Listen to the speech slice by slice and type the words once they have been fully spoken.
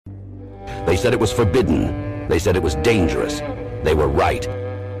They said it was forbidden. They said it was dangerous. They were right.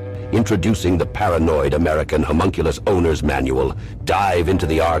 Introducing the Paranoid American Homunculus Owner's Manual. Dive into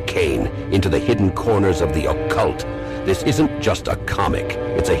the arcane, into the hidden corners of the occult. This isn't just a comic.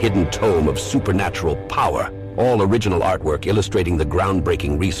 It's a hidden tome of supernatural power. All original artwork illustrating the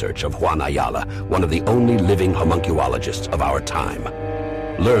groundbreaking research of Juan Ayala, one of the only living homunculologists of our time.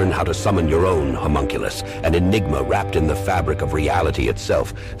 Learn how to summon your own homunculus, an enigma wrapped in the fabric of reality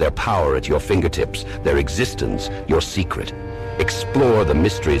itself, their power at your fingertips, their existence, your secret. Explore the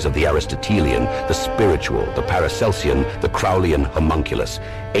mysteries of the Aristotelian, the spiritual, the Paracelsian, the Crowleyan homunculus.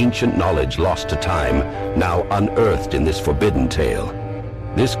 Ancient knowledge lost to time, now unearthed in this forbidden tale.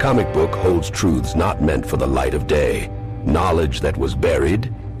 This comic book holds truths not meant for the light of day. Knowledge that was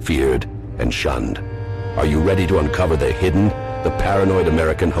buried, feared, and shunned. Are you ready to uncover the hidden? The Paranoid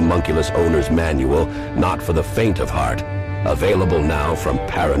American Homunculus Owner's Manual, not for the faint of heart. Available now from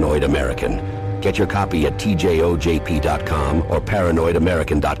Paranoid American. Get your copy at tjojp.com or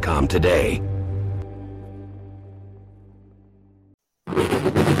paranoidamerican.com today.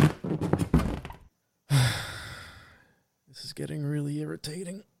 This is getting really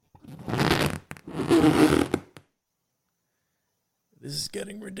irritating. This is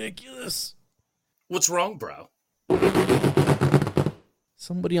getting ridiculous. What's wrong, bro?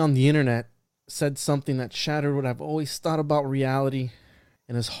 Somebody on the internet said something that shattered what I've always thought about reality.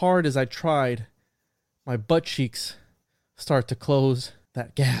 And as hard as I tried, my butt cheeks start to close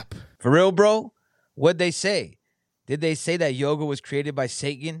that gap. For real, bro? What'd they say? Did they say that yoga was created by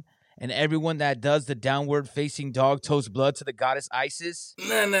Satan and everyone that does the downward-facing dog toasts blood to the goddess Isis?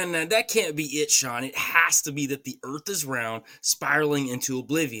 No. That can't be it, Sean. It has to be that the earth is round, spiraling into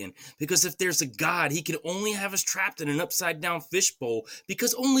oblivion. Because if there's a God, he can only have us trapped in an upside-down fishbowl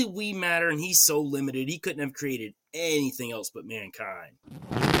because only we matter and he's so limited he couldn't have created anything else but mankind.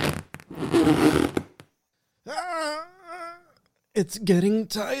 It's getting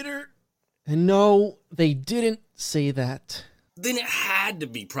tighter. And no, they didn't say that. Then it had to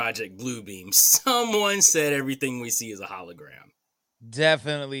be Project Bluebeam. Someone said everything we see is a hologram.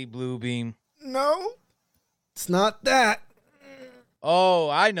 Definitely Bluebeam. No, it's not that. Oh,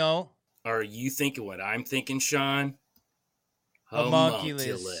 I know. Are you thinking what I'm thinking, Sean?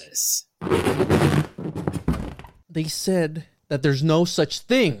 Homunculus. They said that there's no such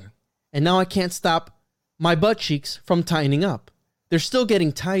thing. And now I can't stop my butt cheeks from tightening up. They're still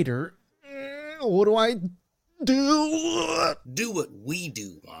getting tighter. What do I do? Do what we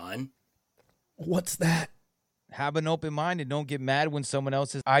do, Juan. What's that? Have an open mind and don't get mad when someone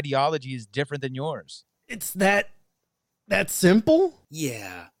else's ideology is different than yours. It's that simple?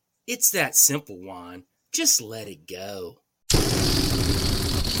 Yeah, it's that simple, Juan. Just let it go.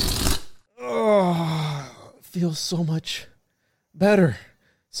 Oh, it feels so much better.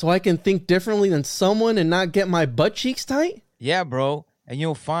 So I can think differently than someone and not get my butt cheeks tight? Yeah, bro. And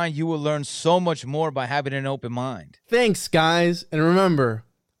you'll find you will learn so much more by having an open mind. Thanks, guys. And remember,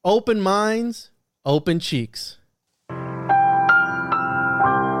 open minds, open cheeks.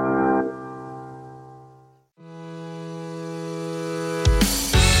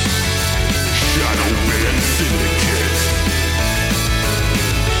 Shadowban Syndicate.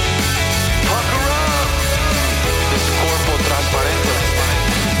 Pucker up! This cuerpo transparente.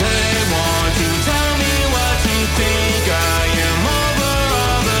 They want to tell me what to think. I am over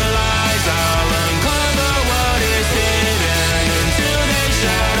all the lies. I'll uncover what is hidden until they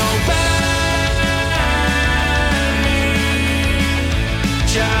shadowban me.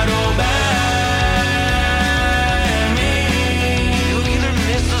 Shadowban me. You're either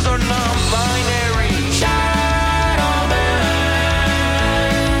misses or non-binary. Shadowban.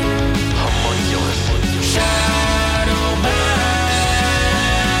 Homunculus. Shadowban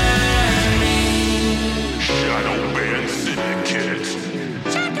me. Shadowban Syndicate.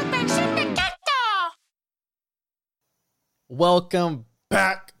 Shadowban Syndicate. Welcome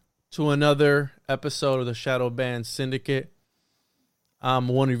back to another episode of the Shadowban Syndicate. I'm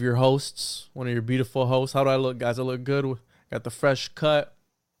one of your hosts, one of your beautiful hosts. How do I look, guys? I look good. Got the fresh cut.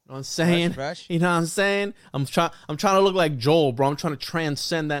 You know what I'm saying? Fresh. You know what I'm saying? I'm trying to look like Joel, bro. I'm trying to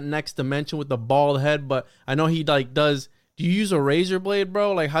transcend that next dimension with the bald head, but I know he does. Do you use a razor blade,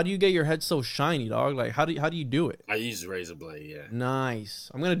 bro? Like, how do you get your head so shiny, dog? Like, how do you do it? I use a razor blade, yeah. Nice.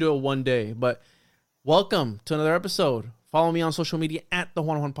 I'm gonna do it one day, but welcome to another episode. Follow me on social media at the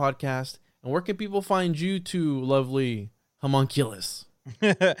 101 Podcast. And where can people find you two lovely homunculus?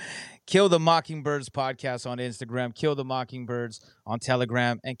 Kill the Mockingbirds podcast on Instagram, Kill the Mockingbirds on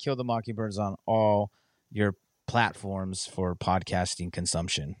Telegram, and Kill the Mockingbirds on all your platforms for podcasting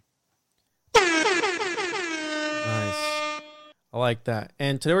consumption. Nice. I like that.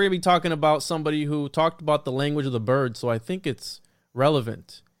 And today we're going to be talking about somebody who talked about the language of the bird, so I think it's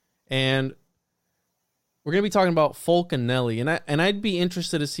relevant. And we're going to be talking about Fulcanelli, and I'd be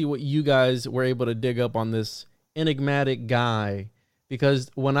interested to see what you guys were able to dig up on this enigmatic guy, because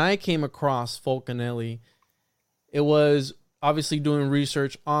when I came across Fulcanelli, it was obviously doing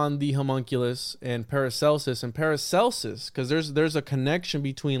research on the homunculus and Paracelsus, because there's a connection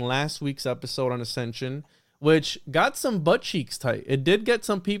between last week's episode on Ascension, which got some butt cheeks tight. It did get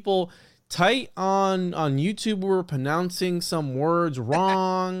some people tight on YouTube who were pronouncing some words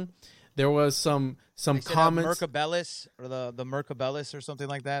wrong. There was some comments. Mercabellus or the Mercabellus or something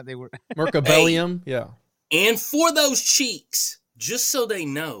like that. They were Mercabellium, yeah. And for those cheeks, just so they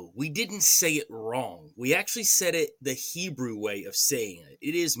know, we didn't say it wrong. We actually said it the Hebrew way of saying it.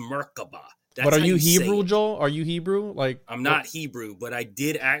 It is Merkaba. That's but are how you say Hebrew, it. Joel? Are you Hebrew? I'm not Hebrew, but I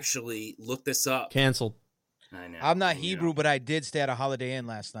did actually look this up. Canceled. I know. I'm not Hebrew, but I did stay at a Holiday Inn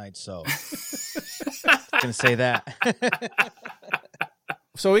last night, so gonna say that.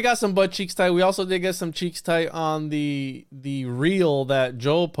 So we got some butt cheeks tight. We also did get some cheeks tight on the reel that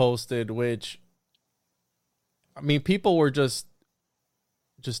Joel posted, which, I mean, people were just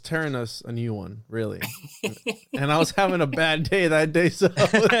tearing us a new one, really. And I was having a bad day that day, so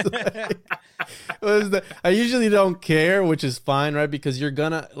I usually don't care, which is fine, right? Because you're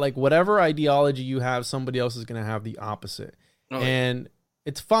gonna, like, whatever ideology you have, somebody else is gonna have the opposite. Oh, and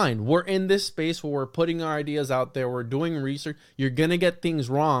it's fine. We're in this space where we're putting our ideas out there. We're doing research. You're gonna get things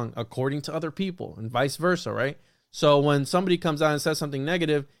wrong according to other people, and vice versa, right? So when somebody comes out and says something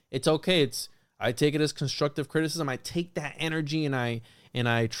negative, it's okay. I take it as constructive criticism. I take that energy and I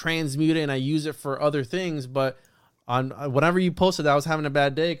transmute it and I use it for other things. But on whenever you posted that, I was having a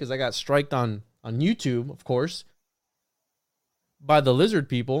bad day because I got striked on YouTube, of course, by the lizard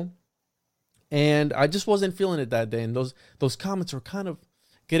people. And I just wasn't feeling it that day. And those comments were kind of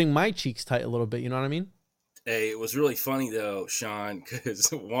getting my cheeks tight a little bit. You know what I mean? Hey, it was really funny, though, Sean, because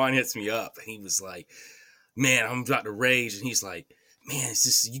Juan hits me up and he was like, man, I'm about to rage. And he's like, man,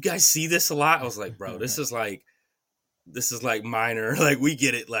 you guys see this a lot? I was like, bro, this is like minor. Like, we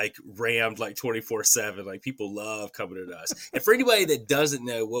get it, like, rammed like 24/7. Like, people love coming at us. And for anybody that doesn't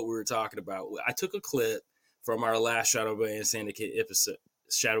know what we were talking about, I took a clip from our last Shadowban Syndicate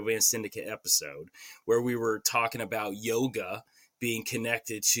episode where we were talking about yoga being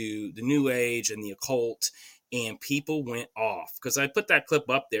connected to the New Age and the occult, and people went off because I put that clip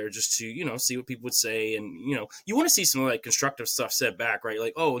up there just to, see what people would say. And, you want to see some like constructive stuff said back, right?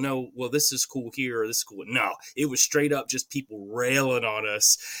 Like, oh no, well, this is cool here or this is cool. No, it was straight up just people railing on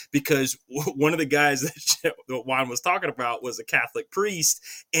us because one of the guys that Juan was talking about was a Catholic priest.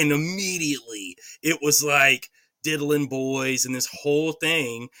 And immediately it was like diddling boys and this whole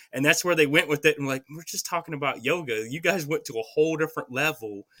thing. And that's where they went with it. And like, we're just talking about yoga. You guys went to a whole different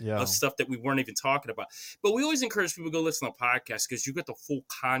level of stuff that we weren't even talking about. But we always encourage people to go listen to the podcast because you get the full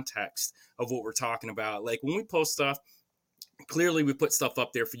context of what we're talking about. Like when we post stuff, clearly we put stuff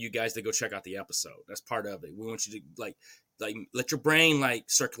up there for you guys to go check out the episode. That's part of it. We want you to like let your brain like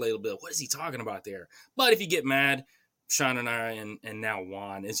circulate a bit. What is he talking about there? But if you get mad, Sean and I and now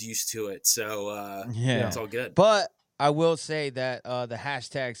Juan is used to it, so it's all good. But I will say that the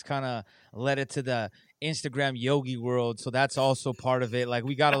hashtags kind of led it to the Instagram yogi world, so that's also part of it. Like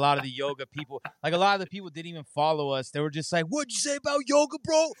we got a lot of the yoga people. Like a lot of the people didn't even follow us. They were just like, "What'd you say about yoga,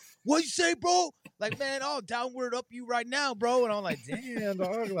 bro? What'd you say, bro?" Like, man, I'll downward up you right now, bro. And I'm like, damn,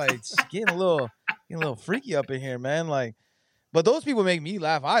 dog, like it's getting a little freaky up in here, man. Like. But those people make me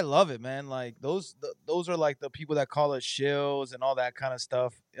laugh. I love it, man. Like those are like the people that call us shills and all that kind of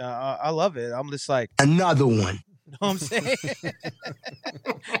stuff. I love it. I'm just like another one. You know what I'm saying?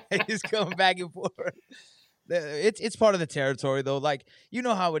 It's coming back and forth. It's part of the territory, though. Like you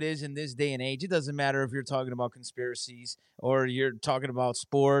know how it is in this day and age. It doesn't matter if you're talking about conspiracies or you're talking about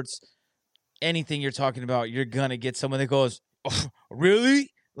sports. Anything you're talking about, you're gonna get someone that goes, oh,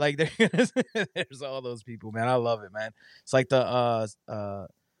 "Really?" Like there's all those people, man. I love it, man. It's like the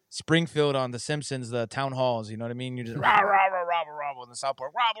Springfield on The Simpsons, the town halls. You know what I mean? You just rah rah rah rah rah in the South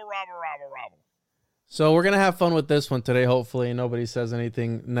Park, rah rah rah rah rah. So we're gonna have fun with this one today. Hopefully, nobody says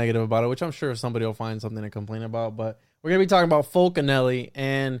anything negative about it, which I'm sure somebody will find something to complain about. But we're gonna be talking about Fulcanelli.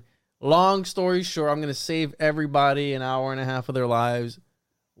 And long story short, I'm gonna save everybody an hour and a half of their lives.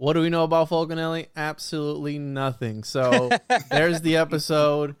 What do we know about Fulcanelli? Absolutely nothing. So there's the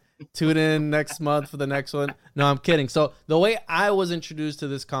episode. Tune in next month for the next one. No, I'm kidding. So the way I was introduced to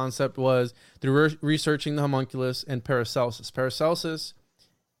this concept was through researching the homunculus and Paracelsus. Paracelsus,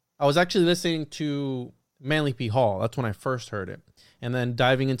 I was actually listening to Manly P. Hall. That's when I first heard it. And then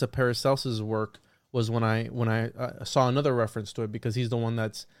diving into Paracelsus' work was when I saw another reference to it, because he's the one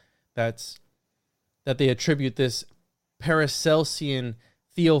that they attribute this Paracelsian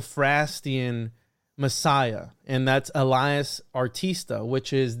Theophrastic Messiah, and that's Elias Artista,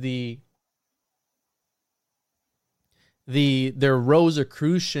 which is their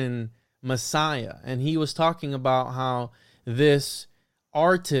Rosicrucian Messiah. And he was talking about how this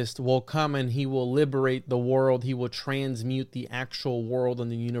artist will come and he will liberate the world. He will transmute the actual world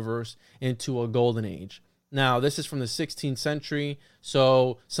and the universe into a golden age. Now, this is from the 16th century,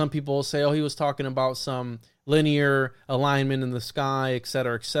 so some people say, oh, he was talking about some linear alignment in the sky,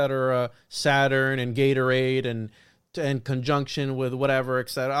 etc., Saturn and Gatorade and conjunction with whatever,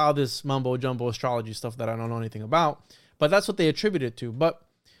 etc. All this mumbo-jumbo astrology stuff that I don't know anything about, but that's what they attribute it to. But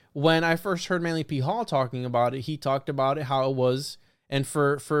when I first heard Manly P. Hall talking about it, he talked about it, how it was, and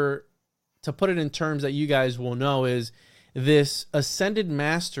for to put it in terms that you guys will know, is this ascended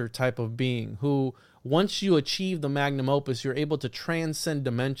master type of being who, once you achieve the magnum opus, you're able to transcend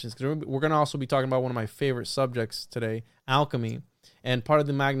dimensions. Because we're going to also be talking about one of my favorite subjects today, alchemy. And part of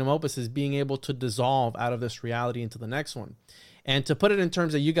the magnum opus is being able to dissolve out of this reality into the next one. And to put it in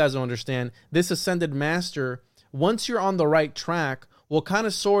terms that you guys will understand, this ascended master, once you're on the right track, will kind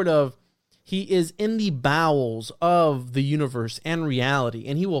of sort of, he is in the bowels of the universe and reality,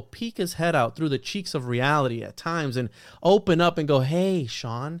 and he will peek his head out through the cheeks of reality at times and open up and go, hey,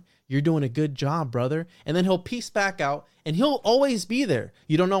 Sean, you're doing a good job, brother. And then he'll piece back out, and he'll always be there.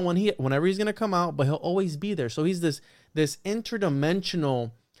 You don't know whenever he's going to come out, but he'll always be there. So he's this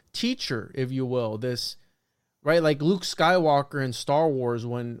interdimensional teacher, if you will, this, right? Like Luke Skywalker in Star Wars,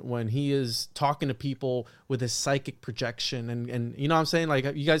 when he is talking to people with his psychic projection, and you know what I'm saying? Like,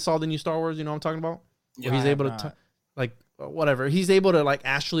 you guys saw the new Star Wars, you know what I'm talking about? Yeah, where he's able to, like, whatever. He's able to, like,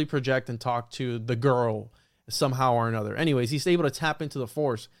 astrally project and talk to the girl somehow or another. Anyways, he's able to tap into the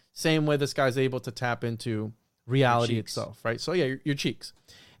Force, same way this guy's able to tap into reality itself, right? So yeah, your cheeks.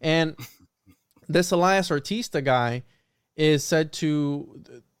 And this Elias Artista guy is said to,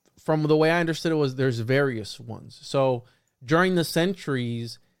 from the way I understood it, was there's various ones. So during the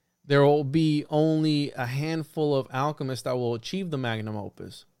centuries, there will be only a handful of alchemists that will achieve the magnum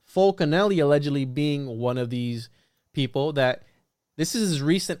opus. Fulcanelli allegedly being one of these people. That this is as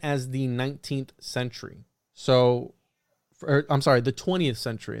recent as the 19th century. So, I'm sorry, the 20th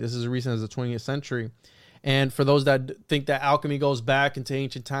century. This is as recent as the 20th century. And for those that think that alchemy goes back into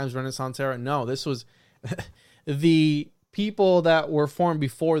ancient times, Renaissance era, no, this was the people that were formed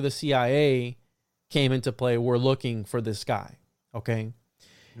before the CIA came into play were looking for this guy. Okay.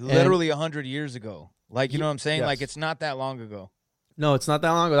 Literally 100 years ago. Like, you know what I'm saying? Yes. Like, it's not that long ago. No, it's not that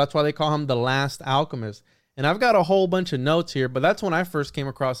long ago. That's why they call him the last alchemist. And I've got a whole bunch of notes here, but that's when I first came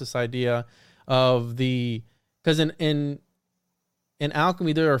across this idea of because in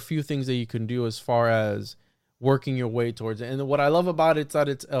alchemy, there are a few things that you can do as far as working your way towards it. And what I love about it is that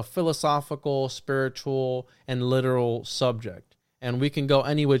it's a philosophical, spiritual, and literal subject. And we can go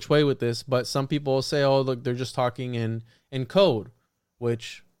any which way with this, but some people will say, oh, look, they're just talking in code,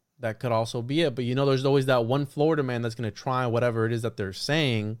 which that could also be it. But you know, there's always that one Florida man that's going to try whatever it is that they're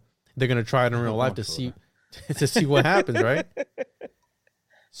saying. They're going to try it in real life to see what happens, right?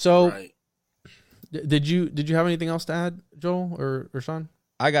 So Right. did you have anything else to add, Joel or Sean?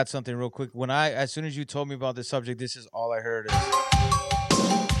 I got something real quick. As soon as you told me about this subject, this is all I heard is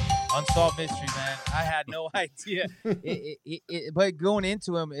unsolved mystery, man. I had no idea. But going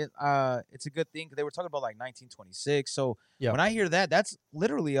into him, it's a good thing. They were talking about like 1926. So when I hear that, that's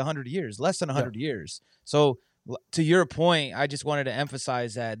literally 100 years, less than 100 years. So to your point, I just wanted to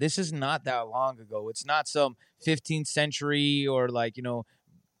emphasize that this is not that long ago. It's not some 15th century or like, you know,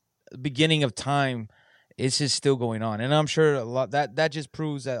 beginning of time. It's just still going on. And I'm sure a lot that just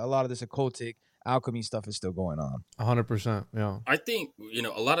proves that a lot of this occultic alchemy stuff is still going on. 100%. Yeah. I think, you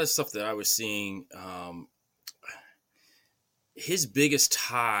know, a lot of stuff that I was seeing, his biggest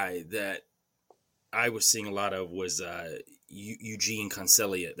tie that I was seeing a lot of was Eugene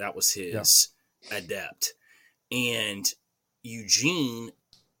Concelliat. That was his adept. And Eugene,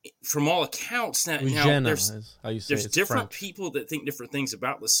 from all accounts, now there's different people that think different things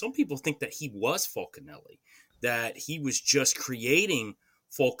about this. Some people think that he was Fulcanelli, that he was just creating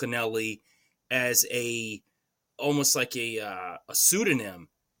Fulcanelli as almost like a pseudonym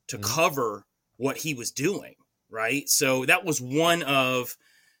to cover what he was doing, right? So that was one of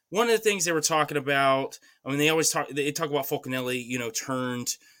the things they were talking about. I mean, they talk about Fulcanelli, you know,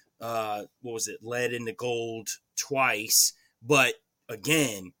 turned lead into gold twice, but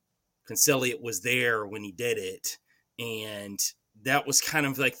again, Concelliat was there when he did it, and that was kind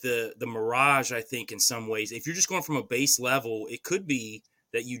of like the mirage, I think, in some ways. If you're just going from a base level, it could be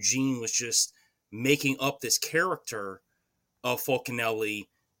that Eugene was just making up this character of Fulcanelli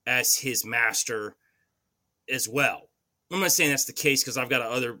as his master as well. I'm not saying that's the case because I've got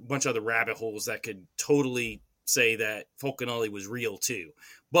a bunch of other rabbit holes that could totally say that Fulcanelli was real too.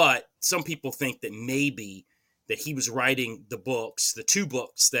 But some people think that maybe that he was writing the books, the 2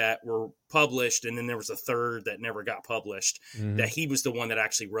 books that were published, and then there was a third that never got published, that he was the one that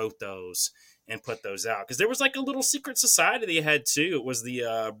actually wrote those and put those out. Because there was like a little secret society they had too. It was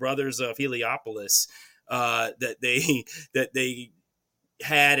the Brothers of Heliopolis that they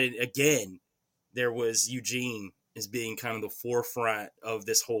had. And again, there was Eugene as being kind of the forefront of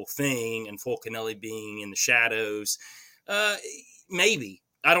this whole thing, and Fulcanelli being in the shadows. Maybe.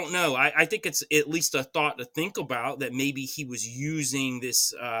 I don't know. I think it's at least a thought to think about, that maybe he was using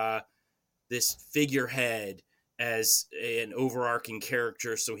this this figurehead as an overarching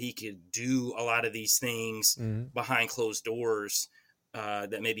character so he could do a lot of these things behind closed doors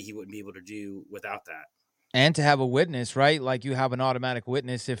that maybe he wouldn't be able to do without that. And to have a witness, right? Like you have an automatic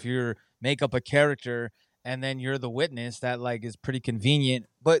witness if you make up a character and then you're the witness. That like is pretty convenient.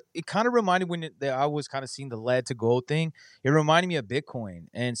 But it kind of reminded I was kind of seeing the lead to gold thing. It reminded me of Bitcoin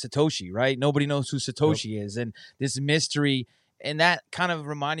and Satoshi, right? Nobody knows who Satoshi is, and this mystery. And that kind of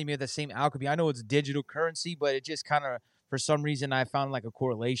reminded me of the same alchemy. I know it's digital currency, but it just kind of, for some reason, I found like a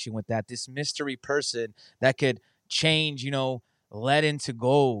correlation with that. This mystery person that could change, lead into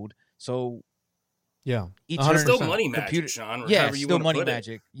gold. So yeah, it's still money magic, Sean. Yeah, still money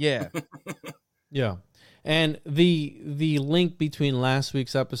magic. Yeah. Yeah. And the link between last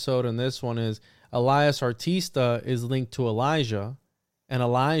week's episode and this one is Elias Artista is linked to Elijah, and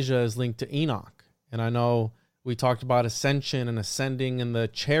Elijah is linked to Enoch. And I know we talked about ascension and ascending in the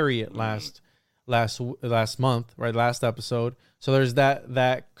chariot last month, right? Last episode. So there's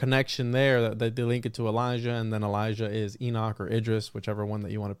that connection there that they link it to Elijah, and then Elijah is Enoch or Idris, whichever one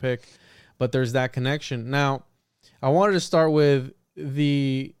that you want to pick. But there's that connection. Now, I wanted to start with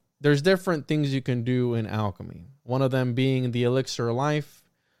there's different things you can do in alchemy. One of them being the elixir of life,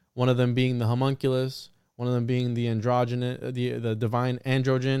 one of them being the homunculus, one of them being the androgen, the divine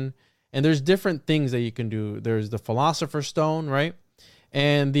androgen. And there's different things that you can do. There's the philosopher's stone, right?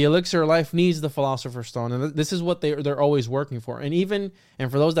 And the elixir of life needs the philosopher's stone. And this is what they're always working for. And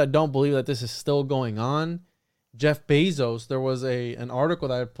for those that don't believe that this is still going on, Jeff Bezos, there was an article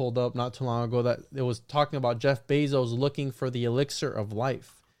that I pulled up not too long ago that it was talking about Jeff Bezos looking for the elixir of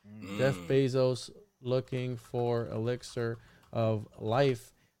life. Jeff Bezos looking for elixir of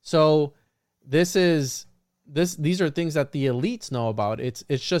life. So these are things that the elites know about. It's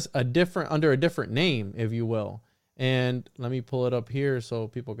just under a different name, if you will. And let me pull it up here so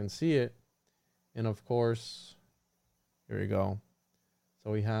people can see it. And of course, here we go.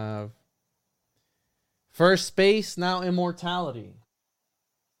 So we have first space, now immortality.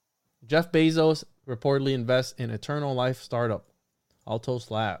 Jeff Bezos reportedly invests in eternal life startup, Altos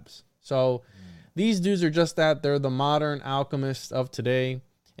Labs. So these dudes are just that. They're the modern alchemists of today.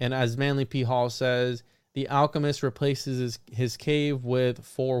 And as Manly P. Hall says, the alchemist replaces his cave with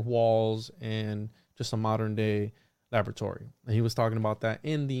 4 walls and just a modern day laboratory. And he was talking about that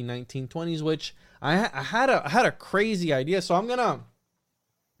in the 1920s, which I had a crazy idea. So I'm gonna,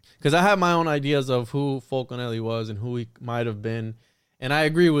 because I have my own ideas of who Fulcanelli was and who he might have been. And I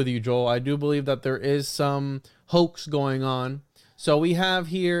agree with you, Joel. I do believe that there is some hoax going on. So we have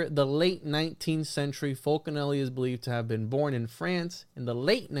here the late 19th century. Fulcanelli is believed to have been born in France in the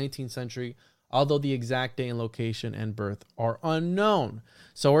late 19th century, although the exact day and location and birth are unknown.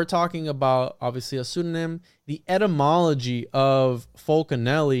 So we're talking about, obviously, a pseudonym. The etymology of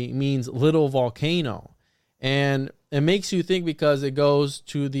Fulcanelli means little volcano. And it makes you think because it goes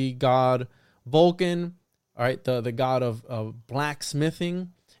to the god Vulcan, all right, the god of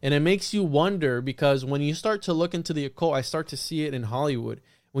blacksmithing. And it makes you wonder because when you start to look into the occult, I start to see it in Hollywood.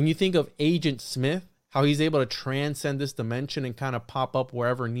 When you think of Agent Smith, how he's able to transcend this dimension and kind of pop up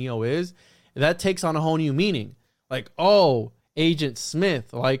wherever Neo is, that takes on a whole new meaning. Like, oh, Agent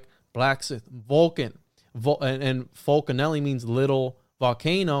Smith, like blacksmith, Vulcan. And Fulcanelli means little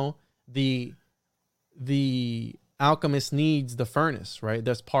volcano. The alchemist needs the furnace, right?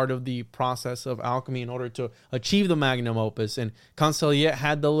 That's part of the process of alchemy in order to achieve the magnum opus. And Concellier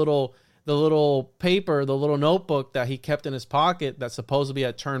had the little paper, the little notebook that he kept in his pocket that supposedly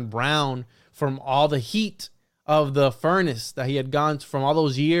had turned brown from all the heat of the furnace that he had gone from all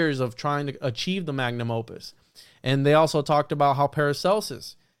those years of trying to achieve the magnum opus. And they also talked about how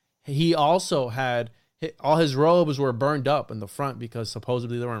Paracelsus, he also had, all his robes were burned up in the front because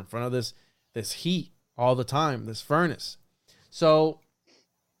supposedly they were in front of this heat all the time, this furnace. So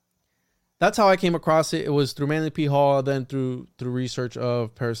that's how I came across it. It was through Manly P. Hall, then through research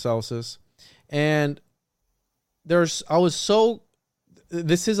of Paracelsus. And this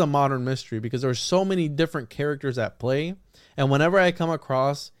is a modern mystery because there's so many different characters at play. And whenever I come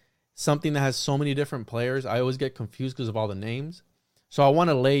across something that has so many different players, I always get confused because of all the names. So I want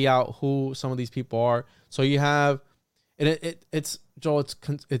to lay out who some of these people are. So you have, and it's Joel,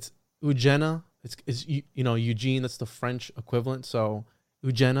 it's Eugenia. It's Eugene. That's the French equivalent. So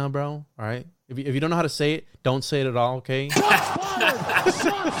Eugenia, bro. All right. If you don't know how to say it, don't say it at all. Okay. Shots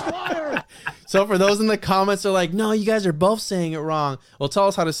fired. So for those in the comments, they're like, no, you guys are both saying it wrong. Well, tell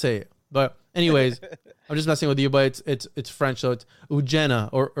us how to say it. But anyways, I'm just messing with you. But it's French, so it's Eugenia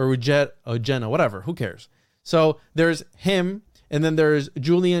or Eugenia, whatever. Who cares? So there's him, and then there's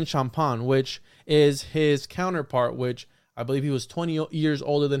Julian Champagne, which is his counterpart, which I believe he was 20 years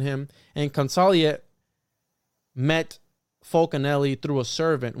older than him. And Consoliate met Fulcanelli through a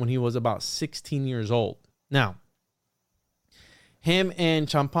servant when he was about 16 years old. Now, him and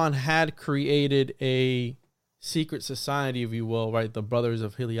Champagne had created a secret society, if you will, right? The Brothers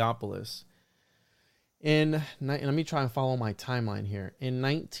of Heliopolis. Let me try and follow my timeline here. In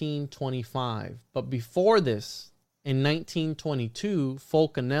 1925, but before this, in 1922,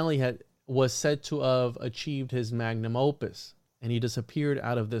 Fulcanelli was said to have achieved his magnum opus, and he disappeared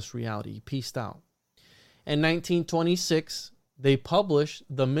out of this reality. He peaced out. In 1926, they published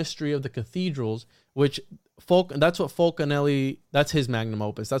The Mystery of the Cathedrals, which that's what Fulcanelli, that's his magnum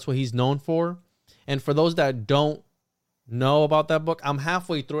opus. That's what he's known for. And for those that don't know about that book, I'm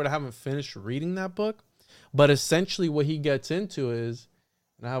halfway through it. I haven't finished reading that book. But essentially what he gets into is,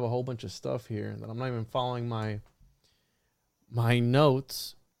 and I have a whole bunch of stuff here that I'm not even following my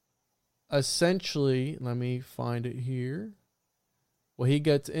notes. Essentially, let me find it here. What he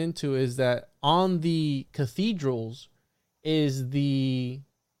gets into is that on the cathedrals is the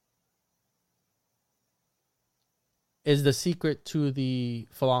secret to the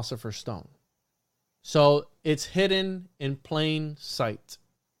Philosopher's Stone. So it's hidden in plain sight.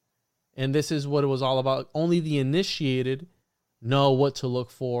 And this is what it was all about. Only the initiated know what to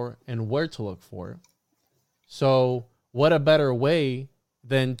look for and where to look for. So what a better way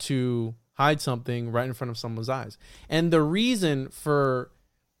than to hide something right in front of someone's eyes. And the reason for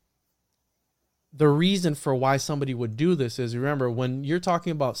why somebody would do this is, remember, when you're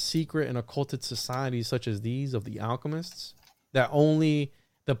talking about secret and occulted societies such as these of the alchemists, that only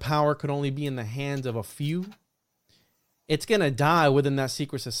the power could only be in the hands of a few, it's going to die within that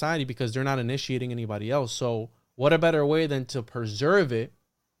secret society because they're not initiating anybody else. So what a better way than to preserve it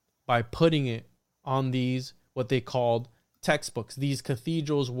by putting it on these, what they called textbooks. These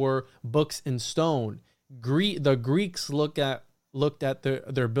cathedrals were books in stone. The Greeks looked at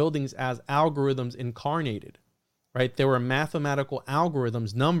their buildings as algorithms incarnated, right? They were mathematical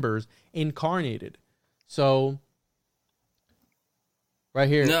algorithms, numbers incarnated. So right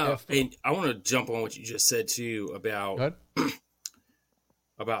here. No, and I want to jump on what you just said too about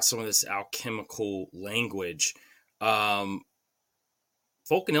about some of this alchemical language. Fulcanelli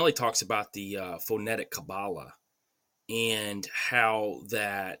talks about the phonetic Kabbalah and how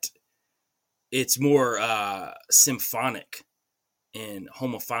that it's more symphonic and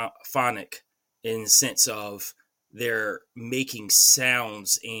homophonic in the sense of they're making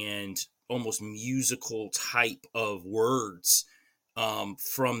sounds and almost musical type of words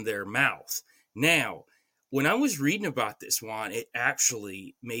from their mouth. Now, when I was reading about this one, it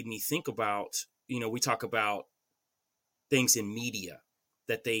actually made me think about, we talk about things in media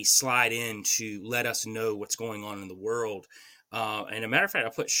that they slide in to let us know what's going on in the world. And a matter of fact, I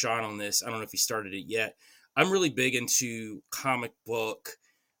put Sean on this. I don't know if he started it yet. I'm really big into comic book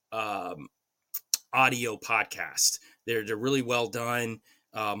audio podcasts. They're really well done.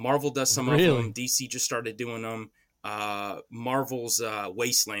 Marvel does some of them. DC just started doing them. Marvel's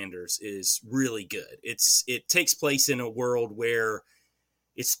Wastelanders is really good. It takes place in a world where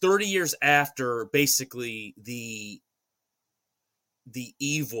it's 30 years after basically the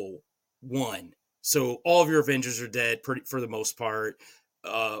evil one. So all of your Avengers are dead for the most part.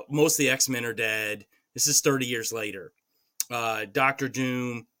 Most of the X-Men are dead. This is 30 years later. Dr.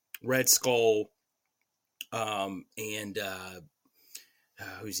 Doom, Red Skull, and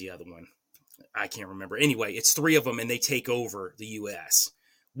who's the other one? I can't remember. Anyway, it's three of them, and they take over the U.S.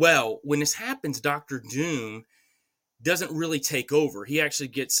 Well, when this happens, Dr. Doom doesn't really take over. He actually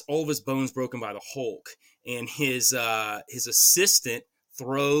gets all of his bones broken by the Hulk, and his assistant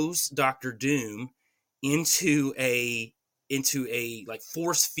throws Dr. Doom into a like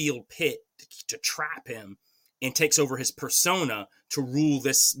force field pit to trap him, and takes over his persona to rule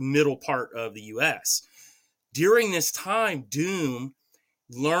this middle part of the U.S. During this time, Doom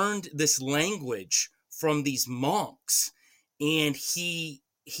learned this language from these monks, and he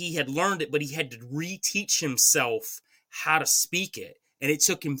he had learned it, but he had to reteach himself how to speak it. And it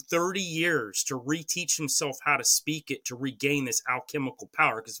took him 30 years to reteach himself how to speak it to regain this alchemical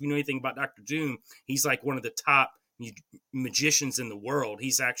power. Because if you know anything about Dr. Doom, he's like one of the top magicians in the world.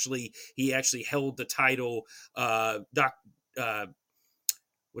 He actually held the title, Doctor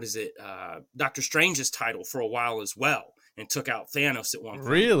Strange's title for a while as well, and took out Thanos at one point.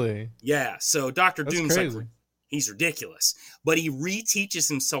 Really? Yeah. So Dr. That's Doom's crazy. like, he's ridiculous, but he reteaches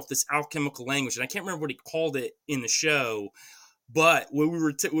himself this alchemical language, and I can't remember what he called it in the show. But when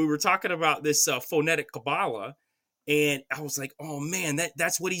we were talking about this phonetic Kabbalah, and I was like, oh man,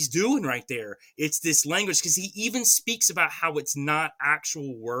 that's what he's doing right there. It's this language, because he even speaks about how it's not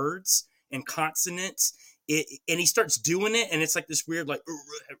actual words and consonants. And he starts doing it, and it's like this weird, like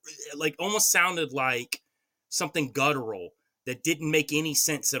almost sounded like something guttural that didn't make any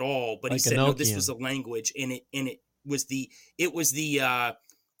sense at all. But like he said, no, this was a language, and it was the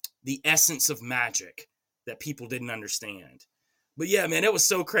essence of magic that people didn't understand. But yeah, man, it was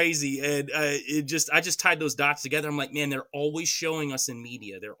so crazy. And I just tied those dots together. I'm like, man, they're always showing us in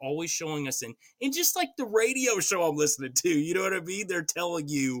media. They're always showing us in just like the radio show I'm listening to. You know what I mean? They're telling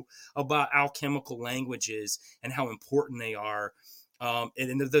you about alchemical languages and how important they are.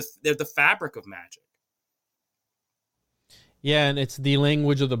 And they're the fabric of magic. Yeah, and it's the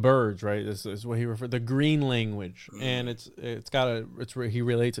language of the birds, right? This is what he referred the green language, and it's where he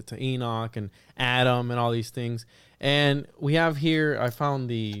relates it to Enoch and Adam and all these things. And we have here, I found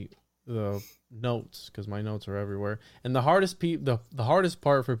the notes, because my notes are everywhere. And the hardest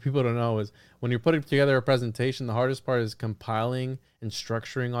part for people to know is when you're putting together a presentation, the hardest part is compiling and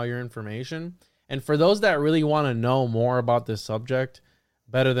structuring all your information. And for those that really want to know more about this subject,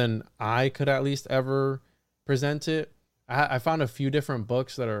 better than I could at least ever present it, I found a few different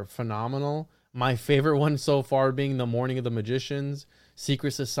books that are phenomenal. My favorite one so far being The Morning of the Magicians,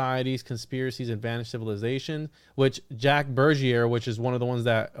 Secret Societies, Conspiracies, and Vanished Civilization, which Jack Bergier, which is one of the ones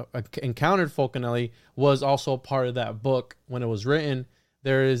that encountered Fulcanelli, was also part of that book when it was written.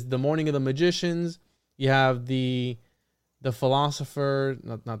 There is The Morning of the Magicians. You have the philosopher,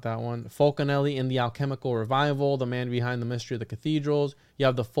 not that one, Fulcanelli and the Alchemical Revival, the man behind the mystery of the cathedrals. You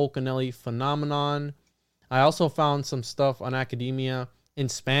have the Fulcanelli Phenomenon. I also found some stuff on academia in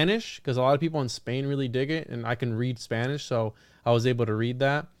Spanish, because a lot of people in Spain really dig it, and I can read Spanish, so I was able to read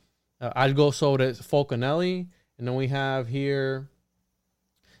that. I'd go to Fulcanelli, and then we have here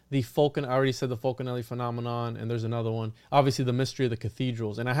I already said the Fulcanelli Phenomenon, and there's another one. Obviously, the Mystery of the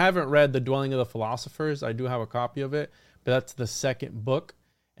Cathedrals. And I haven't read The Dwelling of the Philosophers. I do have a copy of it, but that's the second book.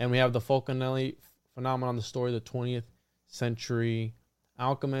 And we have the Fulcanelli Phenomenon, the story of the 20th century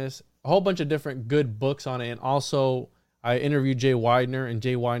alchemist. A whole bunch of different good books on it. And also, I interviewed Jay Widener, and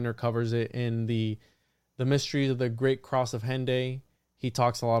Jay Widener covers it in the Mysteries of the Great Cross of Henday. He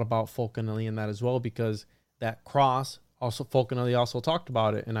talks a lot about Fulcanelli in that as well, because that cross, also Fulcanelli also talked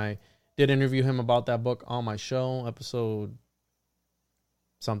about it. And I did interview him about that book on my show, episode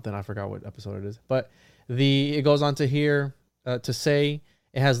something. I forgot what episode it is. But it goes on to here to say,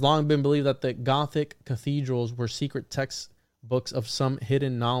 it has long been believed that the Gothic cathedrals were secret textbooks of some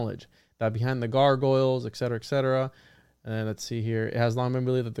hidden knowledge, that behind the gargoyles, etc., etc. And let's see here. It has long been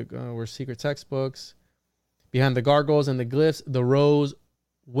believed that were secret textbooks. Behind the gargoyles and the glyphs, the rose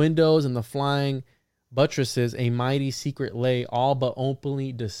windows and the flying buttresses, a mighty secret lay, all but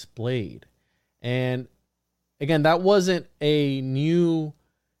openly displayed. And again, that wasn't a new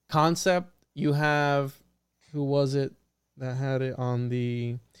concept. You have, who was it that had it on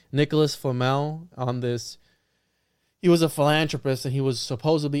the Nicholas Flamel on this? He was a philanthropist, and he was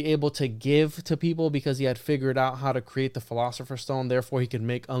supposedly able to give to people because he had figured out how to create the Philosopher's Stone. Therefore, he could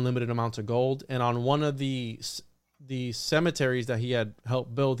make unlimited amounts of gold. And on one of the cemeteries that he had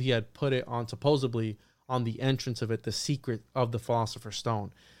helped build, he had put it on, supposedly, on the entrance of it, the secret of the Philosopher's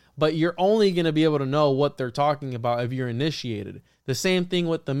Stone. But you're only going to be able to know what they're talking about if you're initiated. The same thing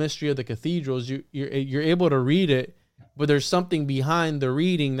with the Mystery of the Cathedrals. You're able to read it, but there's something behind the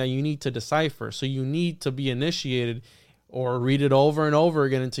reading that you need to decipher. So you need to be initiated or read it over and over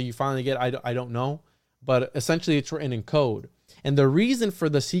again until you finally get, I don't know. But essentially it's written in code. And the reason for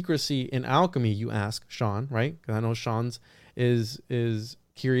the secrecy in alchemy, you ask, Sean, right? Because I know Sean's is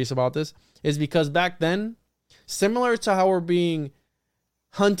curious about this, is because back then, similar to how we're being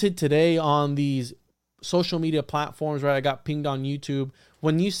hunted today on these social media platforms, right? I got pinged on YouTube.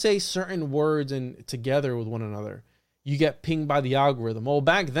 When you say certain words and together with one another, you get pinged by the algorithm. Well,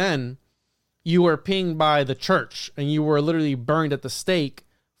 back then, you were pinged by the church, and you were literally burned at the stake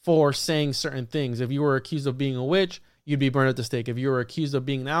for saying certain things. If you were accused of being a witch, you'd be burned at the stake. If you were accused of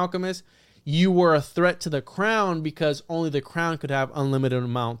being an alchemist, you were a threat to the crown because only the crown could have unlimited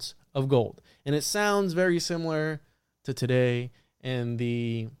amounts of gold. And it sounds very similar to today and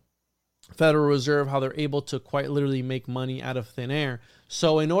the Federal Reserve, how they're able to quite literally make money out of thin air.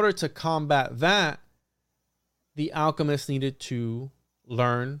 So in order to combat that, the alchemists needed to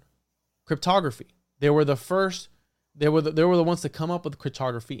learn cryptography. They were the first, they were the ones to come up with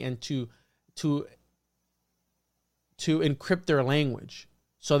cryptography and to encrypt their language.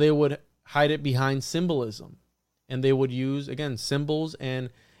 So they would hide it behind symbolism, and they would use, again, symbols and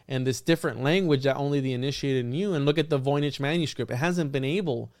this different language that only the initiated knew. And look at the Voynich manuscript. It hasn't been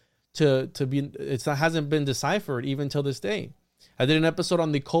able it hasn't been deciphered even till this day. I did an episode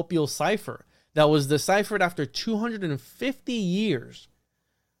on the Copial cipher that was deciphered after 250 years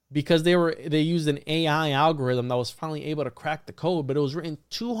because they used an AI algorithm that was finally able to crack the code, but it was written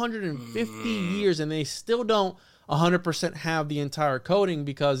 250 years, and they still don't 100% have the entire coding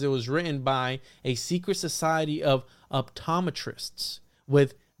because it was written by a secret society of optometrists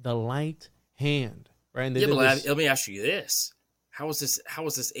with the light hand, right? And let me ask you this. How is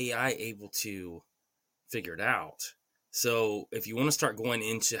this AI able to figure it out? So if you want to start going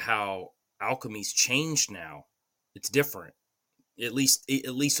into how alchemy's changed now, it's different. At least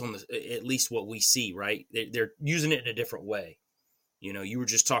what we see, right? They're using it in a different way. You know, you were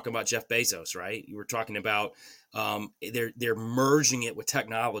just talking about Jeff Bezos, right? You were talking about they're merging it with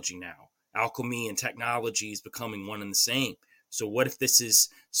technology now. Alchemy and technology is becoming one and the same. So what if this is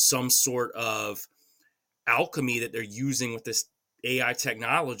some sort of alchemy that they're using with this AI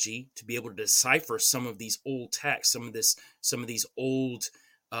technology to be able to decipher some of these old texts, some of these old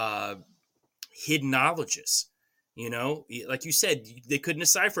hidden knowledges? You know, like you said, they couldn't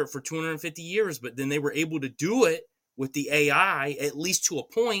decipher it for 250 years, but then they were able to do it with the AI, at least to a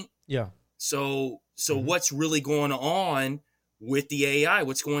point. Yeah. So what's really going on with the AI?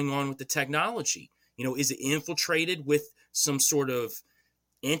 What's going on with the technology? You know, is it infiltrated with some sort of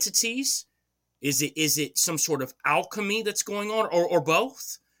entities? Is it some sort of alchemy that's going on, or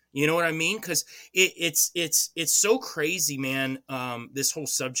both? You know what I mean? Because it's so crazy, man. This whole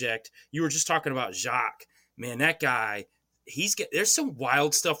subject. You were just talking about Jacques, man. That guy, there's some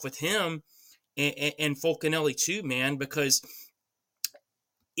wild stuff with him and Fulcanelli too, man. Because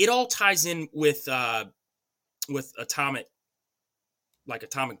it all ties in with atomic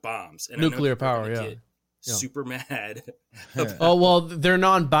bombs and nuclear power. Yeah. Super mad. Oh, well, they're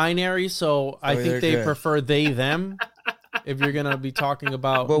non-binary, so I think they prefer they, them, if you're going to be talking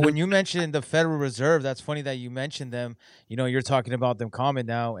about... But when you mentioned the Federal Reserve, that's funny that you mentioned them. You know, you're talking about them common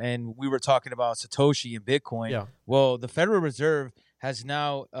now, and we were talking about Satoshi and Bitcoin. Yeah. Well, the Federal Reserve has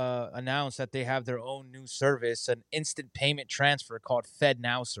now announced that they have their own new service, an instant payment transfer called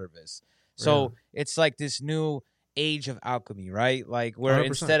FedNow service. So it's like this new age of alchemy, right? Like where 100%.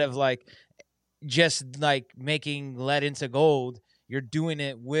 Instead of like... just like making lead into gold, you're doing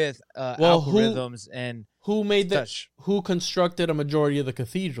it with algorithms and who constructed a majority of the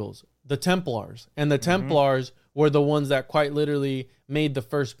cathedrals? The Templars. And the Templars were the ones that quite literally made the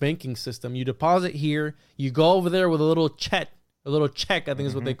first banking system. You deposit here, you go over there with a little check, I think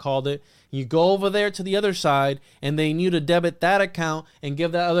is what they called it. You go over there to the other side, and they knew to debit that account and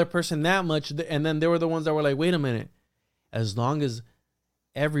give that other person that much. And then they were the ones that were like, wait a minute, as long as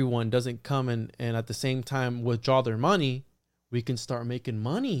everyone doesn't come and at the same time withdraw their money, we can start making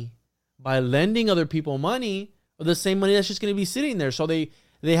money by lending other people money, or the same money that's just going to be sitting there. So they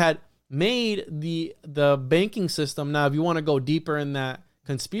had made the banking system. Now, if you want to go deeper in that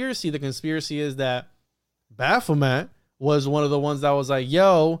conspiracy, the conspiracy is that Baphomet was one of the ones that was like,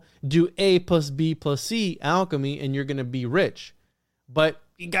 yo, do A plus B plus C alchemy and you're going to be rich. But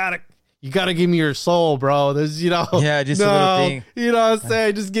you gotta give me your soul, bro. There's, just a little thing. You know what I'm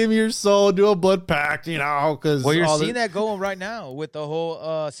saying? Just give me your soul. Do a blood pact, because... Well, you're seeing that going right now with the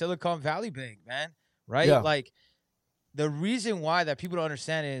whole Silicon Valley Bank, man. Right? Yeah. Like, the reason why that people don't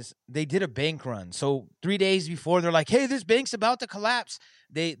understand is they did a bank run. So 3 days before, they're like, hey, this bank's about to collapse.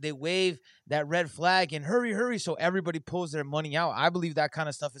 They wave that red flag and hurry. So everybody pulls their money out. I believe that kind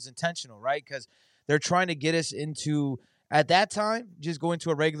of stuff is intentional, right? Because they're trying to get us into... At that time, just going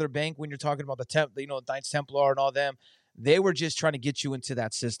to a regular bank when you're talking about the Knights Templar and all them, they were just trying to get you into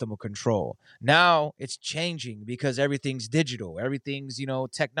that system of control. Now it's changing because everything's digital. Everything's,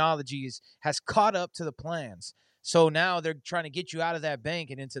 technology has caught up to the plans. So now they're trying to get you out of that bank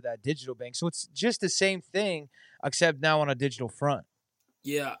and into that digital bank. So it's just the same thing, except now on a digital front.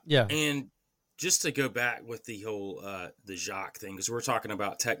 Yeah. Yeah. And just to go back with the whole the Jacques thing, because we're talking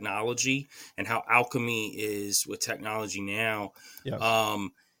about technology and how alchemy is with technology now. Yeah.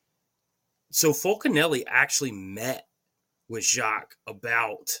 So Fulcanelli actually met with Jacques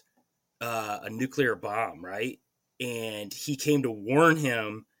about a nuclear bomb, right? And he came to warn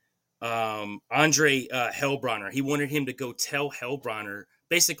him, Andre Hellbronner. He wanted him to go tell Hellbronner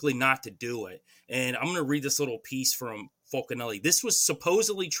basically not to do it. And I'm going to read this little piece from Fulcanelli. This was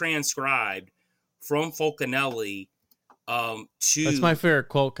supposedly transcribed from Fulcanelli to... That's my favorite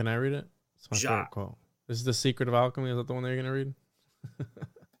quote. Can I read it? It's my favorite Jacques. quote. This is The Secret of Alchemy. Is that the one that you're going to read?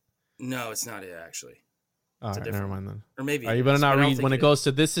 No, it's not it, actually. All right, never mind then. Or maybe you better not read when it goes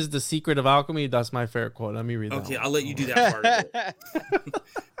to "This is the secret of alchemy." That's my favorite quote. Let me read that. Okay, I'll let you do that part of it.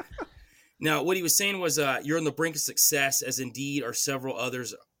 Now, what he was saying was, you're on the brink of success, as indeed are several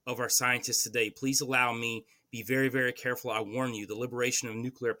others of our scientists today. Please allow me, be very, very careful. I warn you, the liberation of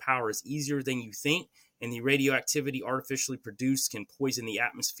nuclear power is easier than you think, and the radioactivity artificially produced can poison the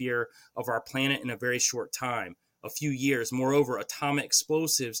atmosphere of our planet in a very short time. A few years. Moreover, atomic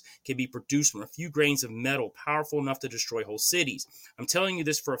explosives can be produced from a few grains of metal powerful enough to destroy whole cities. I'm telling you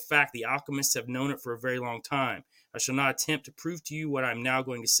this for a fact. The alchemists have known it for a very long time. I shall not attempt to prove to you what I'm now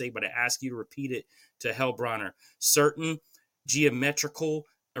going to say, but I ask you to repeat it to Hellbronner. Certain geometrical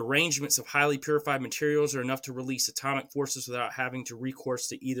arrangements of highly purified materials are enough to release atomic forces without having to recourse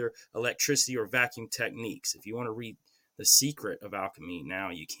to either electricity or vacuum techniques. If you want to read The Secret of Alchemy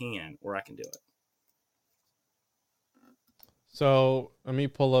now, you can, or I can do it. So let me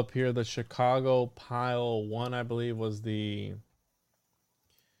pull up here. The Chicago Pile 1, I believe, was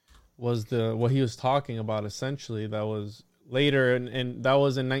what he was talking about. Essentially, that was later, and that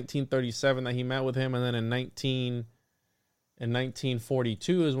was in 1937 that he met with him, and then in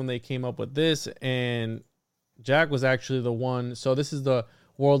 1942 is when they came up with this. And Jack was actually the one. So this is the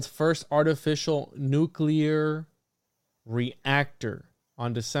world's first artificial nuclear reactor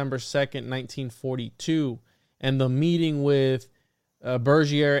on December 2nd, 1942. And the meeting with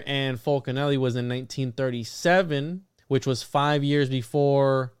Bergier and Fulcanelli was in 1937, which was 5 years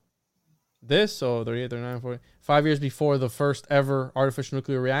before this. So 38, 39, 40. 5 years before the first ever artificial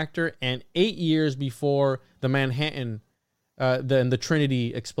nuclear reactor, and 8 years before the Manhattan, the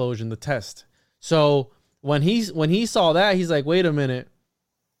Trinity explosion, the test. So when he saw that, he's like, wait a minute,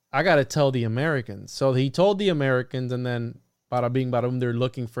 I got to tell the Americans. So he told the Americans, and then bada bing, bada boom, they're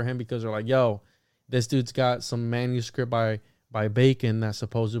looking for him because they're like, yo, this dude's got some manuscript by Bacon that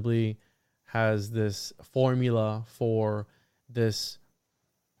supposedly has this formula for this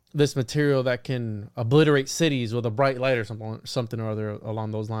material that can obliterate cities with a bright light or something or other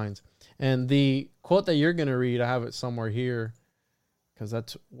along those lines. And the quote that you're going to read, I have it somewhere here because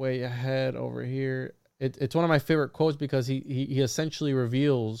that's way ahead over here. It's one of my favorite quotes because he essentially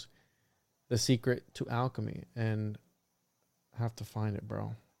reveals the secret to alchemy. And I have to find it,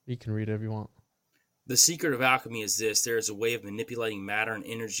 bro. You can read it if you want. The secret of alchemy is this. There is a way of manipulating matter and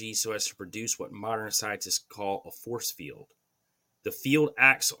energy so as to produce what modern scientists call a force field. The field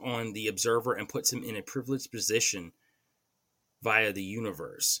acts on the observer and puts him in a privileged position via the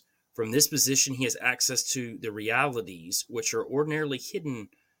universe. From this position, he has access to the realities which are ordinarily hidden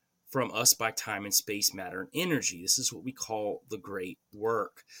from us by time and space, matter, and energy. This is what we call the great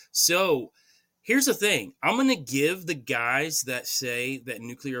work. So here's the thing. I'm going to give the guys that say that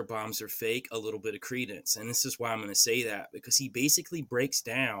nuclear bombs are fake a little bit of credence. And this is why I'm going to say that, because he basically breaks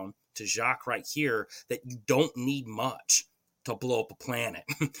down to Jacques right here that you don't need much to blow up a planet.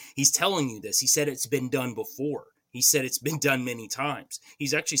 He's telling you this. He said it's been done before. He said it's been done many times.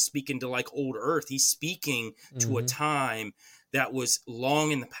 He's actually speaking to like old Earth. He's speaking to a time that was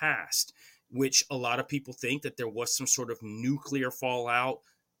long in the past, which a lot of people think that there was some sort of nuclear fallout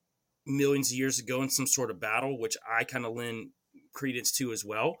millions of years ago in some sort of battle, which I kind of lend credence to as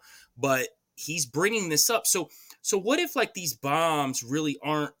well. But he's bringing this up. So what if like these bombs really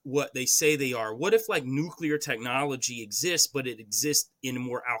aren't what they say they are? What if like nuclear technology exists, but it exists in a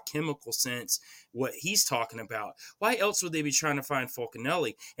more alchemical sense, what he's talking about? Why else would they be trying to find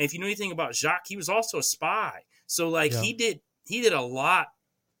Fulcanelli? And if you know anything about Jacques, he was also a spy. So like he did a lot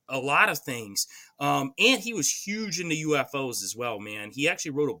of things. And he was huge into UFOs as well, man. He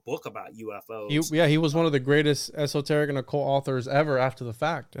actually wrote a book about UFOs. He was one of the greatest esoteric and occult authors ever after the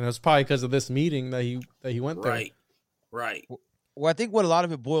fact. And it's probably because of this meeting that he went there. Right. Well, I think what a lot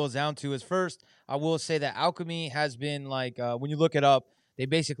of it boils down to is, first, I will say that alchemy has been like, when you look it up, they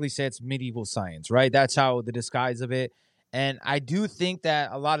basically say it's medieval science, right? That's how the disguise of it. And I do think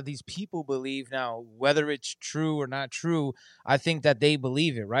that a lot of these people believe now, whether it's true or not true, I think that they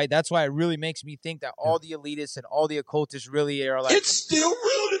believe it, right? That's why it really makes me think that all the elitists and all the occultists really are like, It's still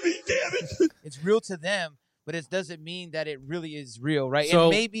real to me, damn it. it's real to them, but it doesn't mean that it really is real, right? So, and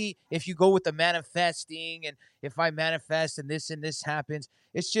maybe if you go with the manifesting and if I manifest and this happens,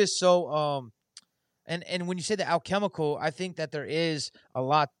 it's just so, And when you say the alchemical, I think that there is a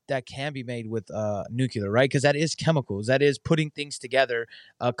lot that can be made with nuclear, right? Because that is chemicals. That is putting things together,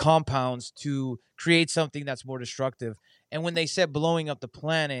 compounds to create something that's more destructive. And when they said blowing up the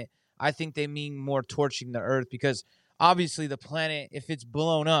planet, I think they mean more torching the Earth, because obviously the planet, if it's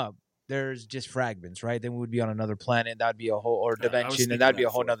blown up, there's just fragments, right? Then we would be on another planet. That'd be a whole or I was dimension, and thinking that'd be a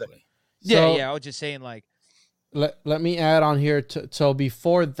whole nother. metaphorically. So- Yeah. I was just saying, like, Let me add on here. So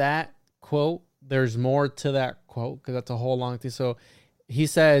before that quote, there's more to that quote because that's a whole long thing. So he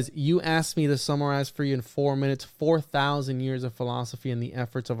says, "You asked me to summarize for you in 4 minutes 4,000 years of philosophy and the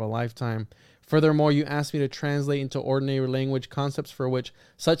efforts of a lifetime. Furthermore, you asked me to translate into ordinary language concepts for which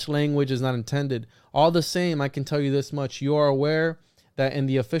such language is not intended. All the same, I can tell you this much. You are aware that in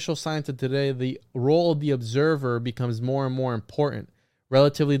the official science of today, the role of the observer becomes more and more important.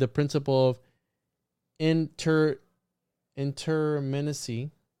 Relatively, the principle of indeterminacy,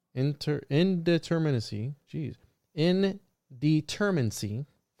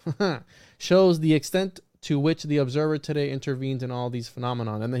 shows the extent to which the observer today intervenes in all these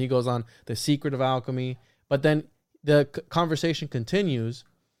phenomena." And then he goes on the secret of alchemy. But then the conversation continues,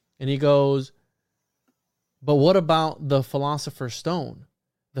 and he goes, "But what about the philosopher's stone,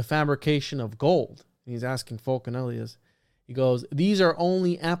 the fabrication of gold?" And he's asking Fulcanelli. He goes, "These are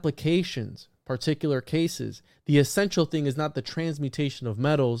only applications, particular cases. The essential thing is not the transmutation of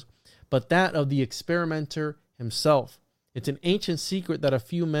metals, but that of the experimenter himself. It's an ancient secret that a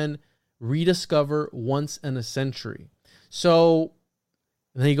few men rediscover once in a century." So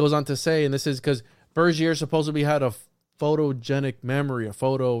then he goes on to say, and this is because Bergier supposedly had a photogenic memory, a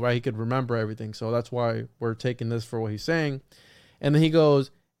photo, right? He could remember everything. So that's why we're taking this for what he's saying. And then he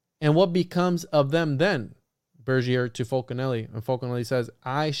goes, "And what becomes of them then?" Bergier to Fulcanelli. And Fulcanelli says,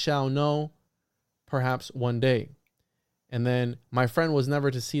 "I shall know perhaps one day. And then, my friend was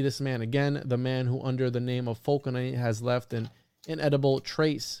never to see this man again, the man who under the name of Fulcanelli has left an inedible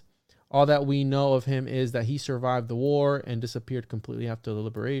trace. All that we know of him is that he survived the war and disappeared completely after the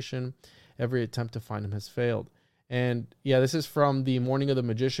liberation. Every attempt to find him has failed." And yeah, this is from the Morning of the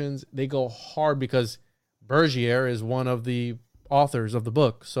Magicians. They go hard because Bergier is one of the authors of the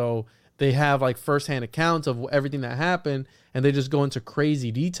book. So they have like firsthand accounts of everything that happened, and they just go into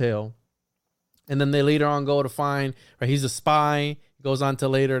crazy detail. And then they later on go to find, right, he's a spy. He goes on to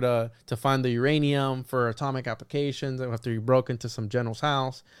later to find the uranium for atomic applications after he broke into some general's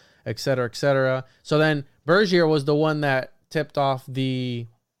house, et cetera, et cetera. So then Bergier was the one that tipped off the,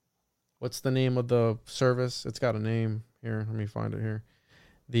 what's the name of the service? It's got a name here. Let me find it here.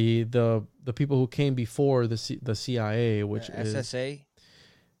 The people who came before the CIA, which is SSA.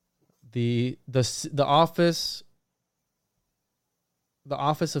 The office. The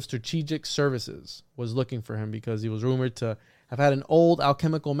Office of Strategic Services was looking for him because he was rumored to have had an old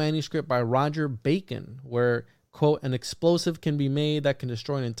alchemical manuscript by Roger Bacon where, quote, "an explosive can be made that can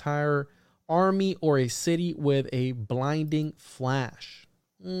destroy an entire army or a city with a blinding flash."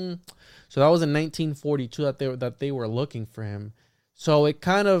 So that was in 1942 that they were looking for him. So it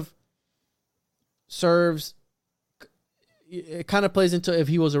kind of serves, it kind of plays into if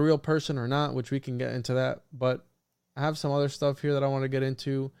he was a real person or not, which we can get into that. But I have some other stuff here that I want to get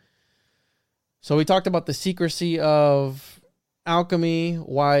into. So we talked about the secrecy of alchemy,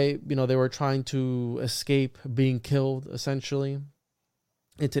 why, they were trying to escape being killed, essentially.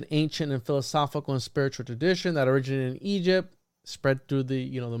 It's an ancient and philosophical and spiritual tradition that originated in Egypt, spread through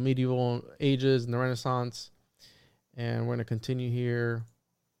the, the medieval ages and the Renaissance. And we're going to continue here.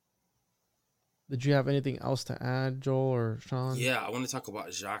 Did you have anything else to add, Joel or Sean? Yeah, I want to talk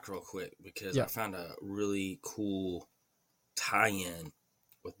about Jacques real quick because Yeah. I found a really cool tie-in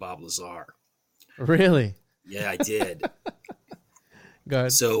with Bob Lazar. Really? Yeah, I did. Go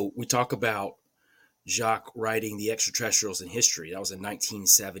ahead. So we talk about Jacques writing The Extraterrestrials in History. That was in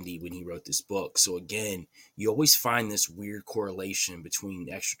 1970 when he wrote this book. So again, you always find this weird correlation between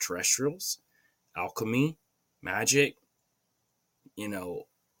extraterrestrials, alchemy, magic,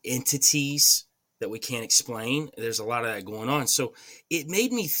 entities that we can't explain. There's a lot of that going on. So it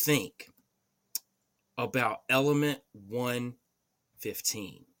made me think about Element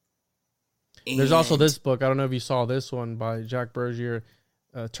 115. There's also this book. I don't know if you saw this one by Jacques Bergier,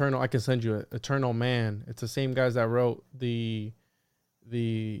 Eternal. I can send you it. Eternal Man. It's the same guys that wrote the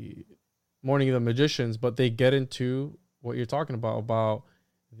Morning of the Magicians, but they get into what you're talking about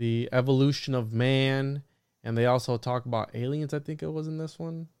the evolution of man, and they also talk about aliens. I think it was in this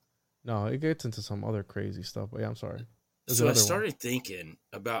one. No, it gets into some other crazy stuff. But yeah, I'm sorry. So I started thinking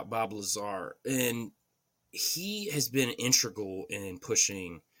about Bob Lazar, and he has been integral in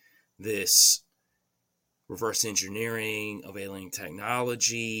pushing this reverse engineering of alien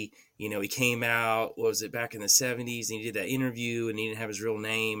technology. You know, he came out, what was it, back in the 70s, and he did that interview, and he didn't have his real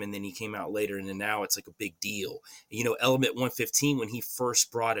name, and then he came out later, and then now it's like a big deal. You know, Element 115, when he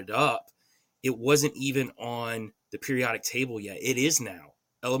first brought it up, it wasn't even on the periodic table yet. It is now.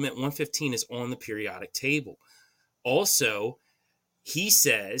 Element 115 is on the periodic table. Also, he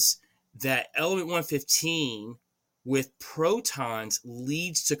says that Element 115 with protons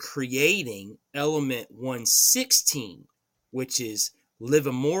leads to creating element 116, which is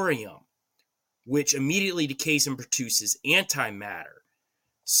livermorium, which immediately decays and produces antimatter.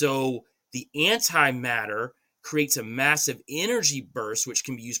 So the antimatter creates a massive energy burst, which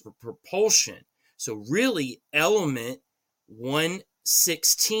can be used for propulsion. So really, element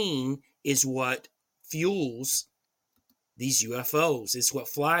 116 is what fuels these UFOs. It's what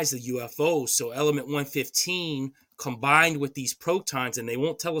flies the UFOs. So element 115 combined with these protons, and they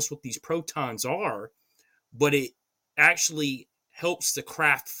won't tell us what these protons are, but it actually helps the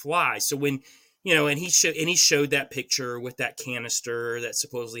craft fly. So when, you know, and he showed that picture with that canister that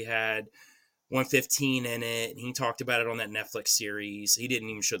supposedly had 115 in it, and he talked about it on that Netflix series. He didn't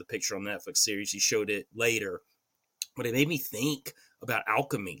even show the picture on the Netflix series. He showed it later. But it made me think about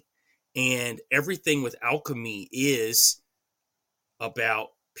alchemy. And everything with alchemy is about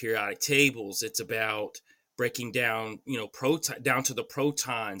periodic tables. It's about breaking down, you know, down to the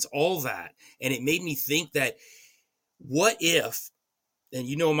protons, all that. And it made me think that what if, and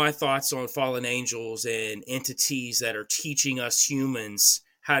you know my thoughts on fallen angels and entities that are teaching us humans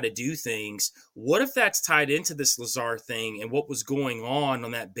how to do things. What if that's tied into this Lazar thing and what was going on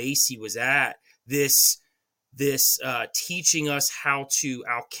that base he was at, this teaching us how to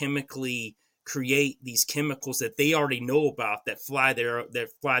alchemically create these chemicals that they already know about that fly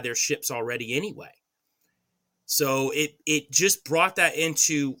their ships already anyway. So it just brought that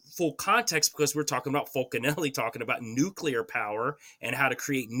into full context because we're talking about Fulcanelli talking about nuclear power and how to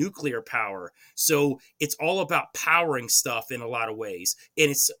create nuclear power. So it's all about powering stuff in a lot of ways.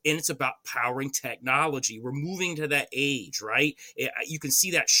 And it's about powering technology. We're moving to that age, right? You can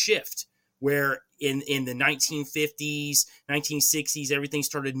see that shift where in the 1950s, 1960s, everything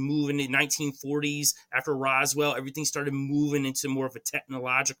started moving. In 1940s, after Roswell, everything started moving into more of a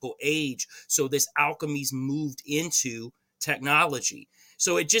technological age. So this alchemy's moved into technology.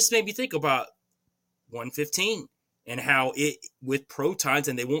 So it just made me think about 115 and how it, with protons,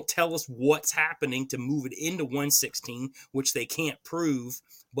 and they won't tell us what's happening to move it into 116, which they can't prove,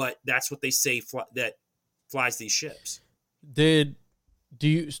 but that's what they say that flies these ships. Do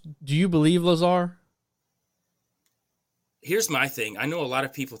you believe Lazar? Here's my thing. I know a lot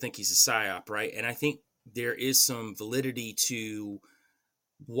of people think he's a psyop, right? And I think there is some validity to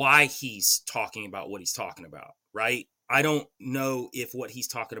why he's talking about what he's talking about, right? I don't know if what he's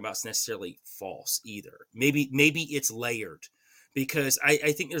talking about is necessarily false either. Maybe it's layered because I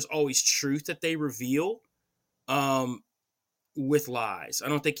think there's always truth that they reveal with lies. I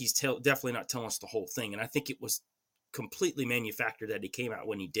don't think he's definitely not telling us the whole thing. And I think it was completely manufactured that he came out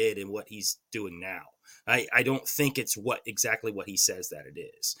when he did and what he's doing now. I don't think it's exactly what he says that it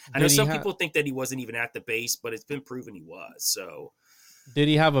is. I know some people think that he wasn't even at the base, but it's been proven he was. So did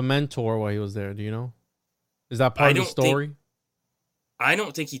he have a mentor while he was there? Do you know? Is that part of the story? I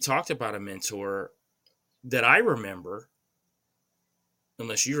don't think he talked about a mentor that I remember.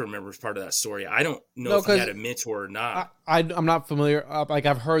 Unless you remember as part of that story. I don't know if he had a mentor or not. I'm not familiar. Like,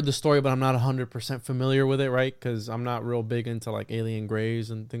 I've heard the story, but I'm not 100% familiar with it, right? Because I'm not real big into, like, alien grays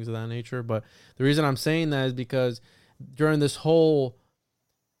and things of that nature. But the reason I'm saying that is because during this whole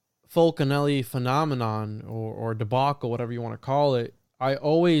Fulcanelli phenomenon or debacle, whatever you want to call it, I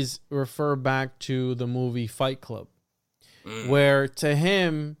always refer back to the movie Fight Club, where to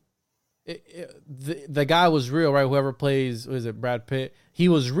him, the guy was real, right? Whoever plays, was it Brad Pitt? He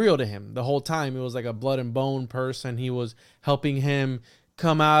was real to him the whole time. It was like a blood and bone person. He was helping him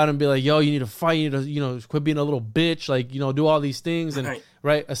come out and be like, yo, you need to fight. You need to, quit being a little bitch. Like, do all these things and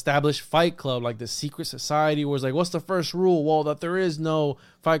right. Establish Fight Club, like the secret society was like, what's the first rule? Well, that there is no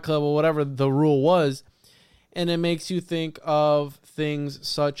Fight Club or whatever the rule was. And it makes you think of things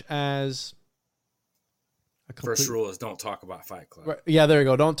such as first rule is don't talk about Fight Club. Right. Yeah, there you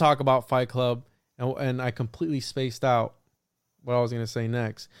go. Don't talk about Fight Club. And I completely spaced out what I was going to say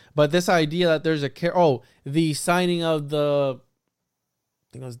next. But this idea that there's the signing of the, I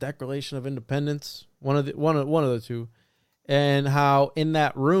think it was Declaration of Independence, one of the two, and how in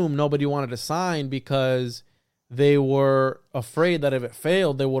that room nobody wanted to sign because they were afraid that if it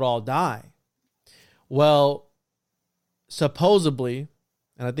failed, they would all die. Well, supposedly,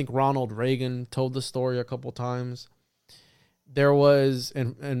 and I think Ronald Reagan told the story a couple times, there was,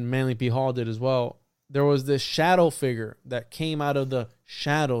 and Manly P. Hall did as well, there was this shadow figure that came out of the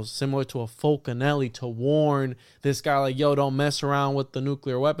shadows, similar to a Fulcanelli, to warn this guy, like, yo, don't mess around with the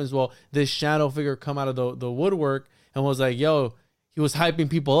nuclear weapons. Well, this shadow figure come out of the woodwork and was like, yo, he was hyping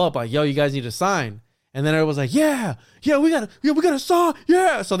people up, like, yo, you guys need to sign. And then everyone was like, yeah, we gotta sign,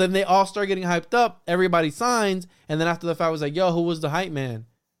 yeah. So then they all start getting hyped up. Everybody signs. And then after the fact was like, yo, who was the hype man?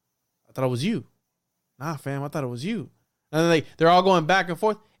 I thought it was you. Nah, fam, I thought it was you. And then they're all going back and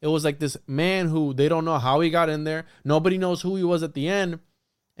forth. It was like this man who they don't know how he got in there. Nobody knows who he was at the end.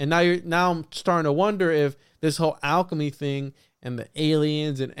 And now I'm starting to wonder if this whole alchemy thing and the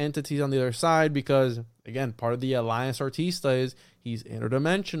aliens and entities on the other side, because again, part of the Alliance Artista is he's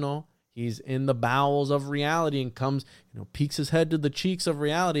interdimensional. He's in the bowels of reality and comes, peeks his head to the cheeks of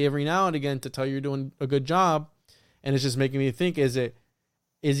reality every now and again to tell you you're doing a good job. And it's just making me think, is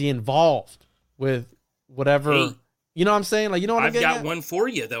he involved with whatever? Hey, you know what I'm saying? Like, you know what I'm getting at? I've got one for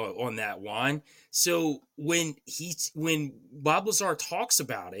you though on that, Juan. So when Bob Lazar talks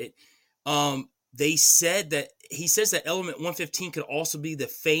about it, he says that element 115 could also be the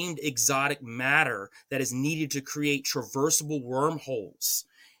famed exotic matter that is needed to create traversable wormholes.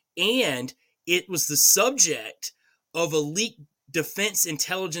 And it was the subject of a leaked defense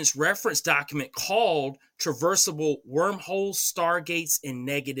intelligence reference document called Traversable Wormholes, Stargates, and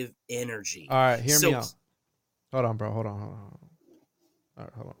Negative Energy. All right, hear me out. Hold on, bro. Hold on. All right,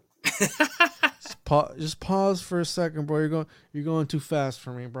 hold on. Just pause for a second, bro. You're going too fast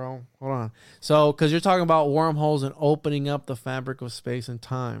for me, bro. Hold on. So, because you're talking about wormholes and opening up the fabric of space and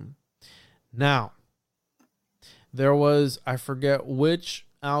time. Now, there was, I forget which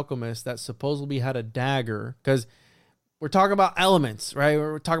alchemist that supposedly had a dagger, because we're talking about elements, right?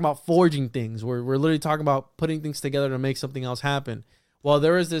 We're talking about forging things. We're literally talking about putting things together to make something else happen. Well,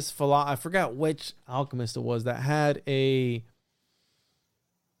 there was this I forgot which alchemist it was that had I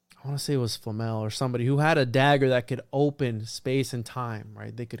want to say it was Flamel or somebody who had a dagger that could open space and time,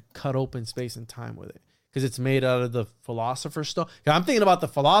 right? They could cut open space and time with it because it's made out of the Philosopher's Stone. I'm thinking about the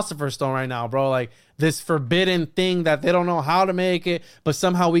Philosopher's Stone right now, bro. Like this forbidden thing that they don't know how to make it, but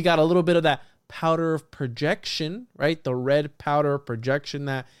somehow we got a little bit of that powder of projection, right? The red powder of projection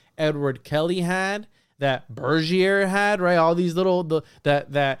that Edward Kelly had, that Bergier had, right? All these little,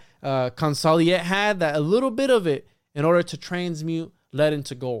 that Consolier had, that a little bit of it in order to transmute lead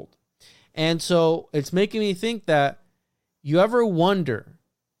into gold. And so it's making me think that you ever wonder,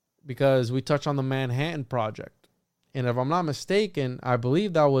 because we touched on the Manhattan Project, and if I'm not mistaken, I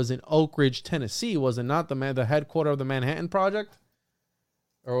believe that was in Oak Ridge, Tennessee. Was it not the headquarters of the Manhattan Project?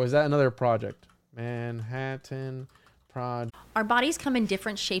 Or was that another project? Manhattan Project. Our bodies come in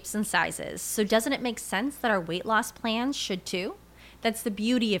different shapes and sizes, so doesn't it make sense that our weight loss plans should too? That's the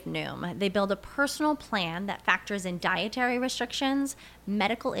beauty of Noom. They build a personal plan that factors in dietary restrictions,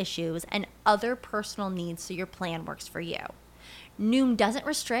 medical issues, and other personal needs so your plan works for you. Noom doesn't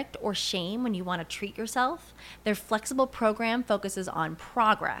restrict or shame when you want to treat yourself. Their flexible program focuses on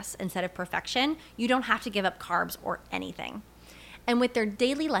progress instead of perfection. You don't have to give up carbs or anything. And with their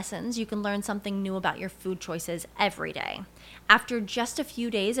daily lessons, you can learn something new about your food choices every day. After just a few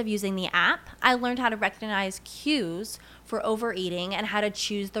days of using the app, I learned how to recognize cues for overeating and how to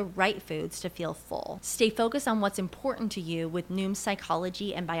choose the right foods to feel full. Stay focused on what's important to you with Noom's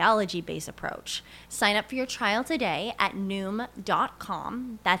psychology and biology-based approach. Sign up for your trial today at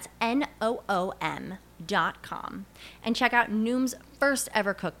Noom.com. That's Noom.com. And check out Noom's first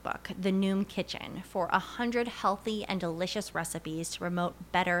ever cookbook, The Noom Kitchen, for 100 healthy and delicious recipes to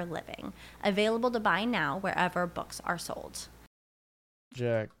promote better living. Available to buy now wherever books are sold.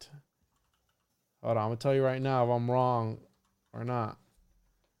 Hold on, I'm going to tell you right now if I'm wrong or not.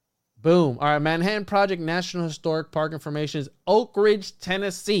 Boom. All right, Manhattan Project National Historic Park information is Oak Ridge,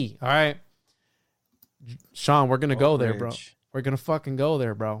 Tennessee. All right. Sean, we're going to go there, bro. We're going to fucking go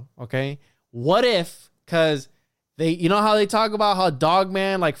there, bro. Okay? What if, because you know how they talk about how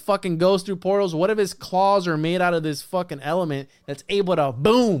Dogman like fucking goes through portals? What if his claws are made out of this fucking element that's able to,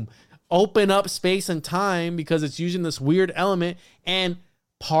 boom, open up space and time because it's using this weird element, and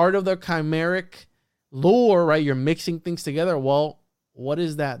part of the chimeric lore, right? You're mixing things together. Well, what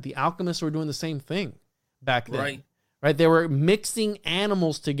is that? The alchemists were doing the same thing back then. Right? They were mixing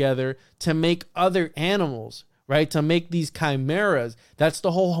animals together to make other animals, right? To make these chimeras. That's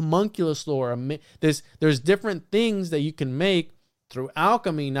the whole homunculus lore. There's different things that you can make through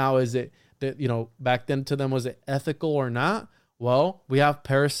alchemy. Now, is it that, back then to them, was it ethical or not? Well, we have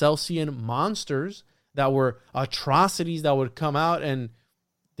Paracelsian monsters that were atrocities that would come out, and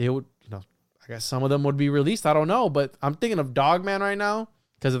they would, I guess some of them would be released. I don't know, but I'm thinking of Dogman right now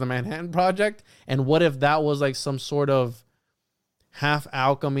because of the Manhattan Project. And what if that was like some sort of half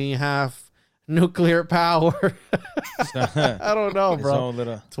alchemy, half nuclear power. I don't know, His bro. own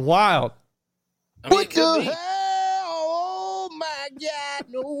little. It's wild. I mean, What it could the be. hell? Oh my God!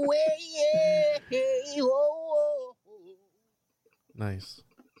 No way! Yeah. Oh, oh. Nice.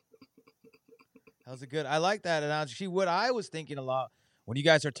 That was a good. I like that analogy. See, what I was thinking a lot when you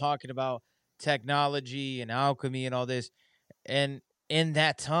guys are talking about technology and alchemy and all this, and in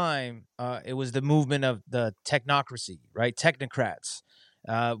that time, it was the movement of the technocracy, right? Technocrats,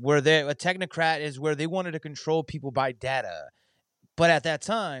 where a technocrat is where they wanted to control people by data, but at that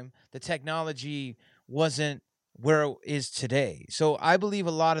time, the technology wasn't where it is today. So I believe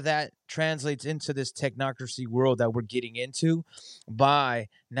a lot of that translates into this technocracy world that we're getting into by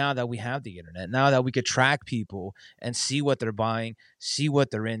now that we have the internet, now that we could track people and see what they're buying, see what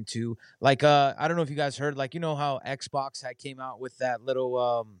they're into. Like, I don't know if you guys heard, like, you know how Xbox had came out with that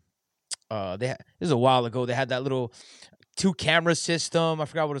little, this is a while ago. They had that little 2-camera system. I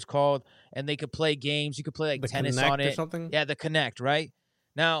forgot what it's called. And they could play games. You could play like The tennis Kinect on or it. something? Yeah, the Kinect, right?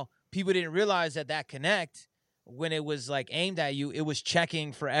 Now, people didn't realize that Kinect, when it was like aimed at you, it was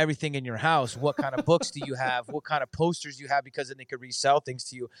checking for everything in your house. What kind of books do you have? What kind of posters you have? Because then they could resell things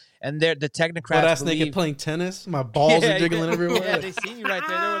to you. And the technocrats But that's believe, naked playing tennis. My balls are jiggling everywhere. Yeah, they seen you right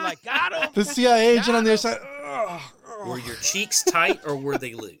there. They were like, got him. The CIA agent on the other side. Ugh. Were your cheeks tight or were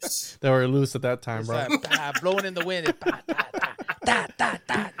they loose? They were loose at that time, It's bro. like, blowing in the wind.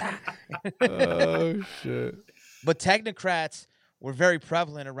 Oh shit. But technocrats were very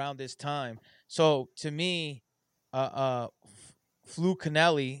prevalent around this time. So to me,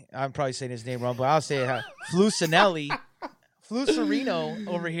 Fulcanelli, I'm probably saying his name wrong, but I'll say it. Fulcanelli, Flucerino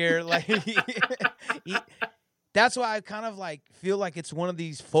over here, like that's why I kind of like feel like it's one of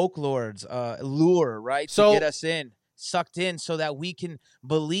these folklores, lure, right? So- to get us in, sucked in, so that we can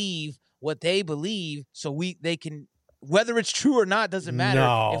believe what they believe, so they can, whether it's true or not, doesn't matter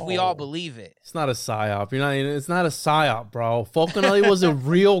if we all No. believe it. It's not a psyop. It's not a psyop, bro. Fulcanelli was a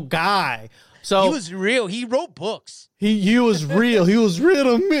real guy. So He was real. He wrote books. he was real. He was real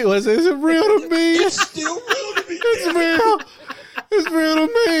to me. Is it real to me? It's Still real to me. It's real. It's real to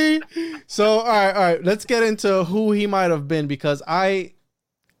me. So all right. Let's get into who he might have been, because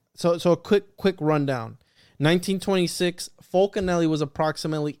so a quick rundown. 1926, Fulcanelli was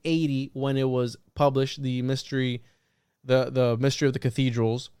approximately 80 when it was published, the mystery of the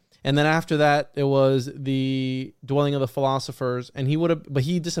cathedrals. And then after that, it was the Dwelling of the Philosophers, and he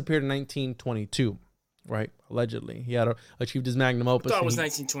disappeared in 1922, right? Allegedly, he had achieved his magnum I opus. thought it was and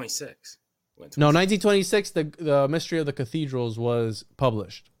 1926. No, 1926. The Mystery of the Cathedrals was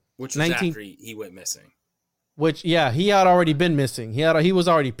published, Which was after he went missing. which he had already been missing. He was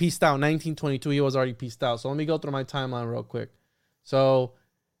already pieced out. 1922, he was already pieced out. So let me go through my timeline real quick. So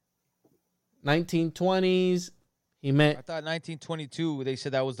 1920s. He met. I thought 1922. They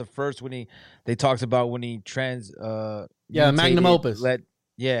said that was the first when they talked about when he magnum mutated, opus.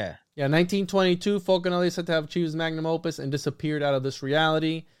 Yeah. 1922, Fulcanelli is said to have achieved his magnum opus and disappeared out of this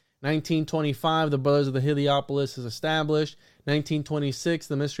reality. 1925, the Brothers of the Heliopolis is established. 1926,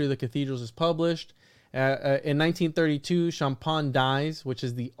 the Mystery of the Cathedrals is published. In 1932, Champon dies, which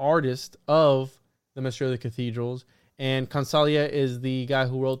is the artist of the Mystery of the Cathedrals. And Consalia is the guy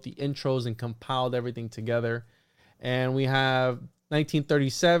who wrote the intros and compiled everything together. And we have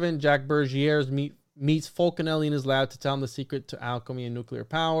 1937, Jacques Bergiers meets Fulcanelli in his lab to tell him the secret to alchemy and nuclear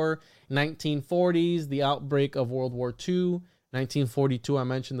power. 1940s, the outbreak of World War II. 1942, I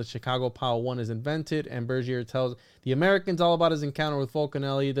mentioned the Chicago Power 1 is invented, and Bergier tells the Americans all about his encounter with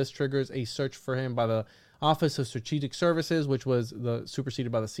Fulcanelli. This triggers a search for him by the Office of Strategic Services, which was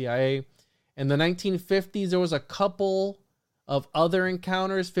superseded by the CIA. In the 1950s, there was a couple of other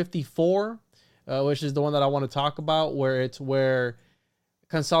encounters. 54, which is the one that I want to talk about, where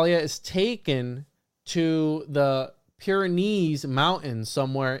Consalia is taken to the Pyrenees Mountains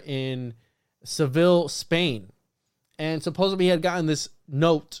somewhere in Seville, Spain. And supposedly he had gotten this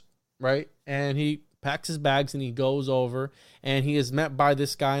note, right? And he packs his bags and he goes over, and he is met by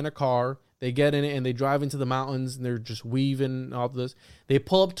this guy in a car. They get in it and they drive into the mountains, and they're just weaving all this. They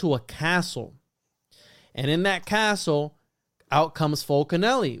pull up to a castle. And in that castle, out comes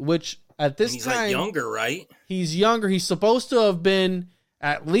Fulcanelli, which at this He's time... like younger, right? He's younger. He's supposed to have been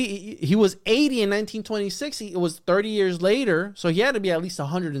at least... He was 80 in 1926. It was 30 years later. So he had to be at least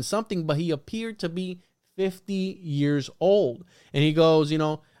 100 and something, but he appeared to be 50 years old. And he goes,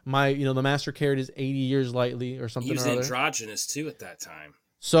 the master carried his 80 years lightly or something. He was or other. androgynous too at that time.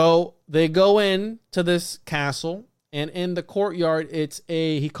 So they go in to this castle, and in the courtyard,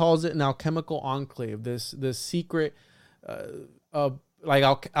 he calls it an alchemical enclave, this secret,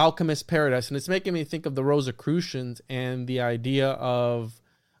 alchemist paradise. And it's making me think of the Rosicrucians and the idea of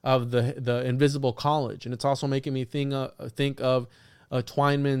the Invisible College, and it's also making me think of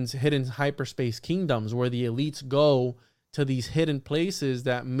Twineman's Hidden Hyperspace Kingdoms, where the elites go to these hidden places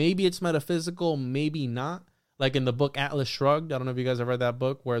that maybe it's metaphysical, maybe not. Like in the book Atlas Shrugged, I don't know if you guys have read that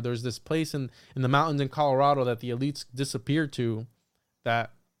book, where there's this place in the mountains in Colorado that the elites disappear to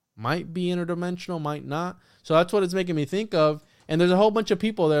that might be interdimensional, might not. So that's what it's making me think of. And there's a whole bunch of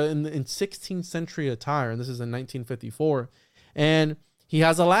people there in 16th century attire, and this is in 1954. And he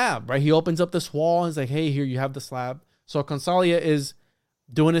has a lab, right? He opens up this wall and he's like, hey, here, you have this lab. So Consalia is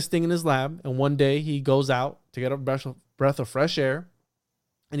doing his thing in his lab, and one day he goes out to get a breath of fresh air.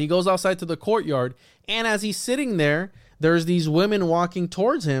 And he goes outside to the courtyard. And as he's sitting there, there's these women walking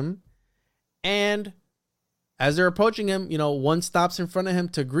towards him. And as they're approaching him, one stops in front of him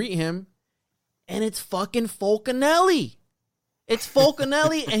to greet him. And it's fucking Fulcanelli. It's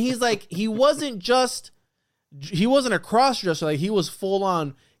Fulcanelli. And he's like, he wasn't a cross-dresser. Like, he was full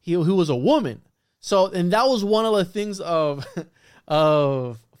on, he was a woman. So, and that was one of the things of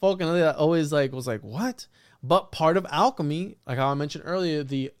Fulcanelli that always was like, what? But part of alchemy, like how I mentioned earlier,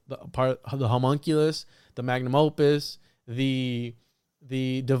 the part of the homunculus, the magnum opus, the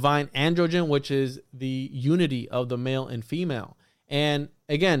divine androgen, which is the unity of the male and female. And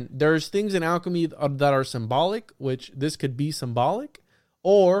again, there's things in alchemy that are symbolic, which this could be symbolic,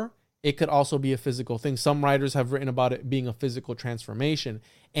 or it could also be a physical thing. Some writers have written about it being a physical transformation.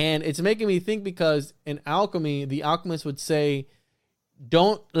 And it's making me think, because in alchemy, the alchemist would say,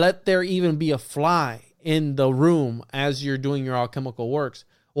 don't let there even be a fly in the room as you're doing your alchemical works.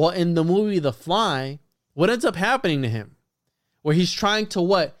 Well, in the movie The Fly, what ends up happening to him? Where he's trying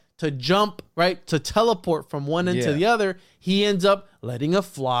to jump, right? To teleport from one end to the other. He ends up letting a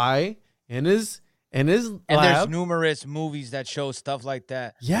fly in his lab. And there's numerous movies that show stuff like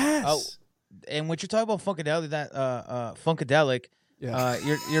that. Yes. And when you're talking about Funkadelic, Funkadelic,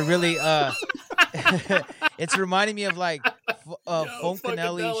 you're really it's reminding me of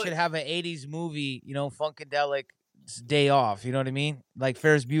Fulcanelli should have an 80s movie, Funkadelic's Day Off, you know what I mean? Like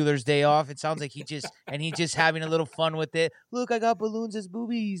Ferris Bueller's Day Off. It sounds like he's just having a little fun with it. Look, I got balloons as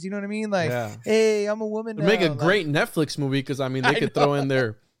boobies, you know what I mean? Like, hey, I'm a woman now. Make a great Netflix movie, because they could throw in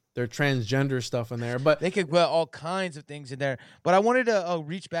their transgender stuff in there, but they could put all kinds of things in there. But I wanted to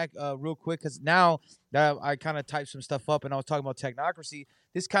reach back real quick, because now that I kind of typed some stuff up and I was talking about technocracy,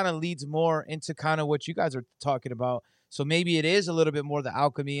 this kind of leads more into kind of what you guys are talking about. So maybe it is a little bit more the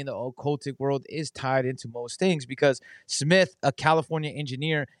alchemy and the occultic world is tied into most things, because Smith, a California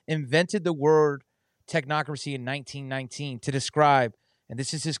engineer, invented the word technocracy in 1919 to describe, and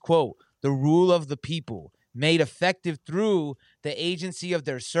this is his quote, the rule of the people, made effective through the agency of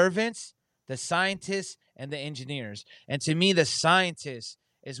their servants, the scientists, and the engineers. And to me, the scientists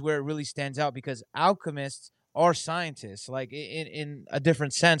is where it really stands out, because alchemists are scientists, like in a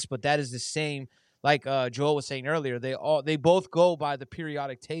different sense, but that is the same. Like Joel was saying earlier, they both go by the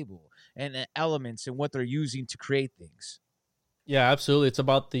periodic table and the elements and what they're using to create things. Yeah, absolutely. It's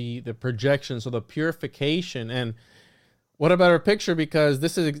about the projection, so the purification. And what a better picture, because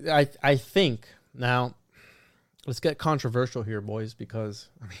this is, I think, now, let's get controversial here, boys, because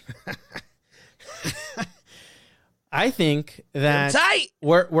I think that tight.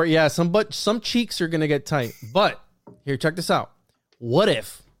 we're some cheeks are gonna get tight. But here, check this out. What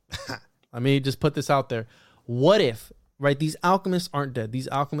if? Let me just put this out there. What if, right? These alchemists aren't dead. These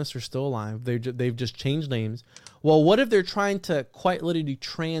alchemists are still alive. They've just changed names. Well, what if they're trying to quite literally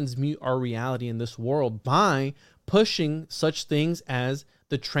transmute our reality in this world by pushing such things as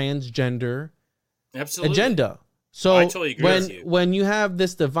the transgender agenda? So I totally agree with you. When you have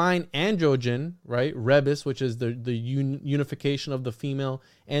this divine androgen, right, rebus, which is the unification of the female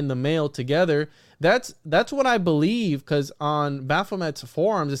and the male together, that's what I believe, because on Baphomet's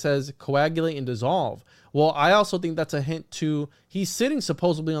forums it says coagulate and dissolve. Well, I also think that's a hint to, he's sitting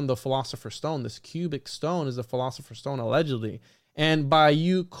supposedly on the Philosopher's Stone. This cubic stone is the Philosopher's Stone, allegedly. And by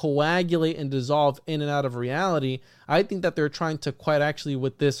you coagulate and dissolve in and out of reality, I think that they're trying to quite actually,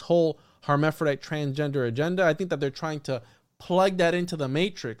 with this whole hermaphrodite transgender agenda, I think that they're trying to plug that into the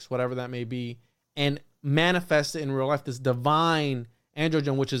matrix, whatever that may be, and manifest it in real life, this divine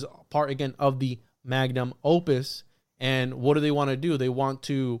androgen, which is part, again, of the magnum opus. And what do they want to do? They want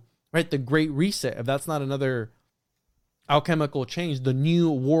to, right, the great reset. If that's not another alchemical change, the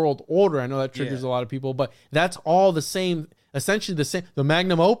new world order. I know that triggers a lot of people, but that's all the same, essentially the same, the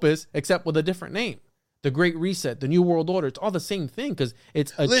magnum opus, except with a different name. The Great Reset, the New World Order, it's all the same thing, because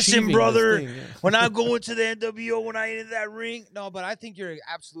it's achieving. Listen, brother, this thing, when I go into the NWO, when I enter that ring, no, but I think you're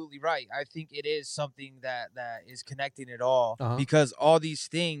absolutely right. I think it is something that is connecting it all, because all these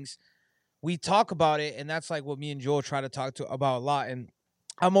things, we talk about it, and that's like what me and Joel try to talk about a lot. And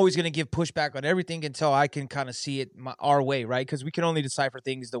I'm always going to give pushback on everything until I can kind of see it our way, right? Because we can only decipher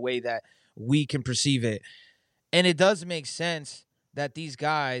things the way that we can perceive it. And it does make sense that these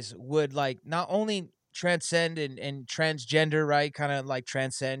guys would like not only transcend and transgender, right? Kind of like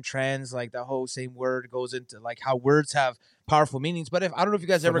transcend, trans, like the whole same word goes into like how words have powerful meanings. But if I don't know if you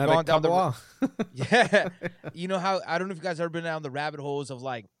guys ever gone down the yeah, you know how I don't know if you guys ever been down the rabbit holes of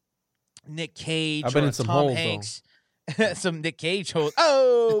like Nick Cage I've been or in some Tom holes, Hanks. Some Nick Cage holes.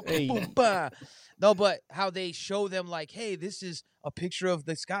 Oh, Hey. boom, bah. No, but how they show them like, hey, this is a picture of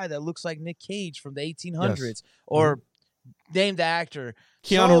this guy that looks like Nick Cage from the 1800s, Yes. or name the actor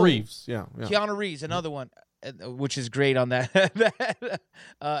Keanu Reeves. Yeah. Keanu Reeves, another one, which is great on that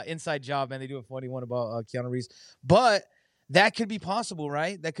inside job, man. They do a funny one about Keanu Reeves, but that could be possible,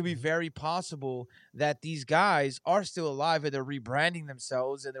 right? That could be very possible that these guys are still alive and they're rebranding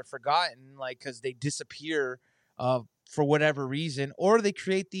themselves and they're forgotten, like because they disappear for whatever reason, or they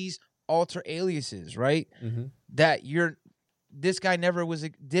create these alter aliases, right? Mm-hmm. That this guy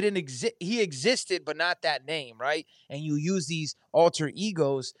didn't exist. He existed, but not that name, right? And you use these alter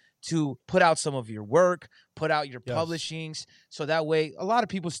egos to put out some of your work, put out your publishings. So that way, a lot of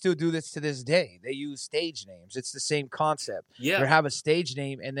people still do this to this day. They use stage names. It's the same concept. Yeah. They have a stage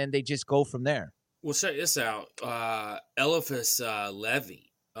name, and then they just go from there. Well, check this out. Eliphas Levi,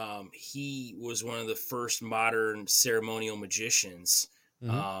 he was one of the first modern ceremonial magicians.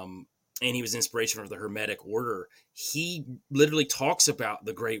 Mm-hmm. And he was inspiration for the Hermetic Order. He literally talks about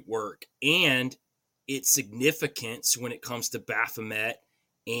the great work and its significance when it comes to Baphomet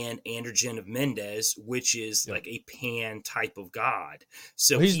and Androgen of Mendez, which is like a pan type of god.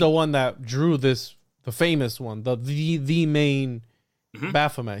 So he's the one that drew the famous one, the main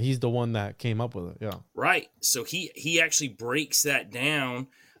Baphomet. He's the one that came up with it. Yeah. Right. So he actually breaks that down.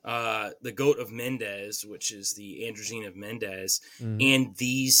 The goat of Mendez, which is the Androgen of Mendez, and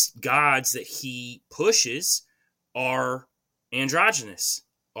these gods that he pushes are androgynous,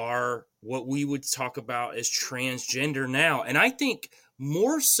 are what we would talk about as transgender now. And I think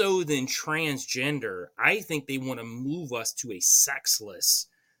more so than transgender, I think they want to move us to a sexless,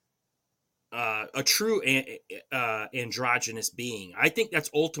 a true androgynous being. I think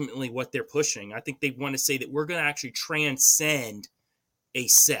that's ultimately what they're pushing. I think they want to say that we're going to actually transcend a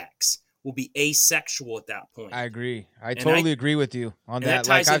sex. We'll be asexual at that point. I agree. I totally agree with you on that. That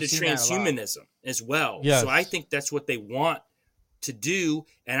ties like, into transhumanism as well. Yes. So I think that's what they want to do.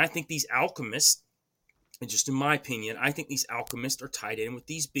 And I think these alchemists, and just in my opinion, I think these alchemists are tied in with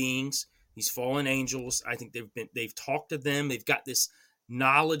these beings, these fallen angels. I think they've talked to them. They've got this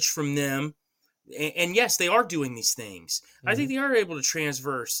knowledge from them. And yes, they are doing these things. I think they are able to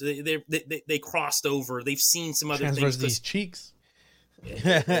transverse. They crossed over. They've seen some other Transverse things. these cheeks.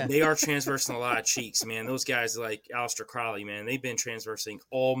 They are transversing a lot of cheeks, man. Those guys like Aleister Crowley, man, they've been transversing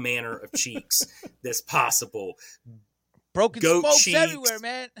all manner of cheeks that's possible. Broken Goat spokes cheeks, everywhere,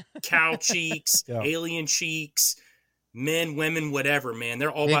 man. Cow cheeks, alien cheeks, men, women, whatever, man.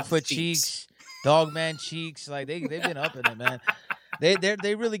 They're all about the Bigfoot cheeks, Dogman cheeks. Like they've been up in it, man.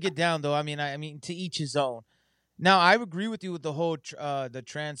 They really get down though. I mean, to each his own. Now, I agree with you with the whole the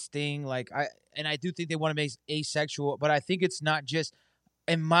trans thing. Like I do think they want to make asexual, but I think it's not just.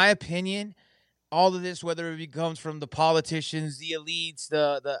 In my opinion, all of this, whether it comes from the politicians, the elites,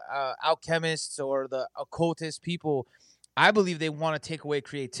 the alchemists, or the occultist people, I believe they want to take away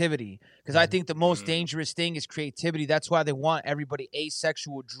creativity because I think the most dangerous thing is creativity. That's why they want everybody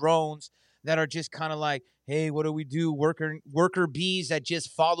asexual drones that are just kind of like, hey, what do we do? Worker bees that just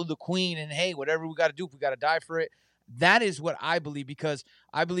follow the queen and, hey, whatever we got to do, if we got to die for it. That is what I believe because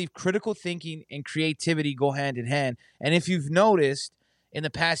I believe critical thinking and creativity go hand in hand. And if you've noticed, in the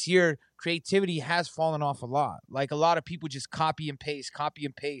past year, creativity has fallen off a lot. Like a lot of people just copy and paste.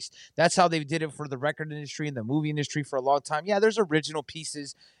 That's how they did it for the record industry and the movie industry for a long time. Yeah, there's original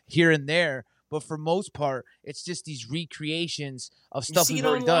pieces here and there, but for most part, it's just these recreations of stuff we've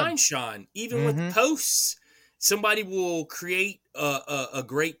already done. You see it online, Sean, even with posts. Somebody will create a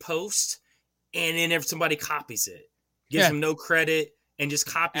great post, and then if somebody copies it, gives them no credit, and just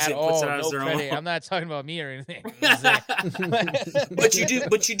copies it, puts it out as their own. I'm not talking about me or anything. But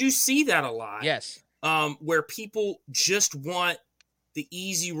you do see that a lot. Yes. Where people just want the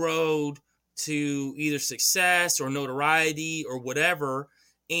easy road to either success or notoriety or whatever.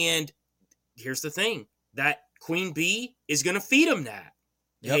 And here's the thing, that queen bee is going to feed them that.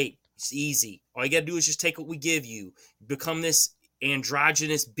 Yep. Hey, it's easy. All you got to do is just take what we give you. Become this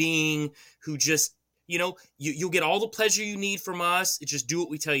androgynous being who just, you'll get all the pleasure you need from us. Just do what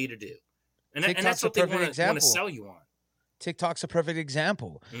we tell you to do. And that's what they want to sell you on. TikTok's a perfect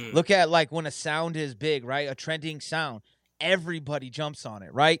example. Look at like when a sound is big, right? A trending sound. everybody jumps on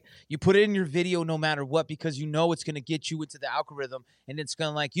it, right? You put it in your video no matter what because you know it's going to get you into the algorithm, and it's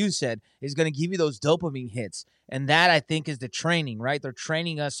going to, like you said, is going to give you those dopamine hits. And that, I think, is the training, right? They're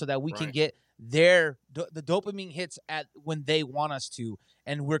training us so that we can get the dopamine hits at when they want us to,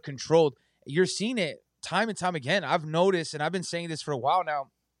 and we're controlled. You're seeing it time and time again. I've noticed, and I've been saying this for a while now,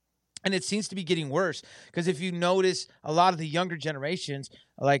 and it seems to be getting worse because if you notice a lot of the younger generations,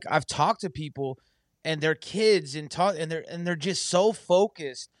 like I've talked to people and their kids and they're just so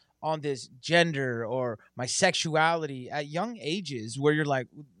focused on this gender or my sexuality at young ages where you're like,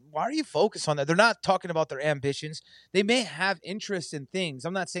 why are you focused on that? They're not talking about their ambitions. They may have interest in things.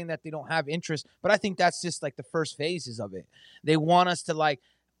 I'm not saying that they don't have interest, but I think that's just like the first phases of it. They want us to like,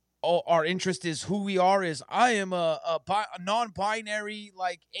 oh, our interest is who we are is I am a non-binary,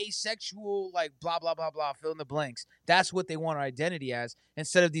 like asexual, like blah, blah, blah, blah, fill in the blanks. That's what they want our identity as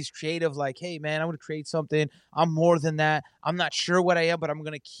instead of these creative like, hey, man, I'm going to create something. I'm more than that. I'm not sure what I am, but I'm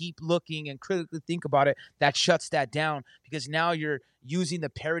going to keep looking and critically think about it. That shuts that down because now you're using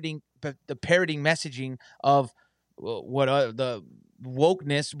the parroting messaging of the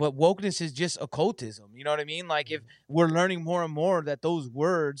wokeness, but wokeness is just occultism. You know what I mean? Like if we're learning more and more that those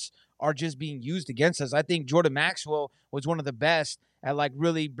words are just being used against us. I think Jordan Maxwell was one of the best at like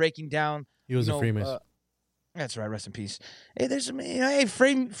really breaking down. He was a Freemason. That's right. Rest in peace. Hey, there's some. Hey,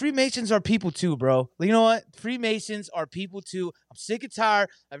 Freemasons are people too, bro. You know what? Freemasons are people too. I'm sick and tired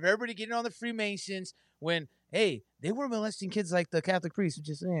of everybody getting on the Freemasons when hey they were molesting kids like the Catholic priests.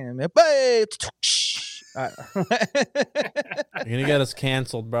 Just saying, man. You're gonna get us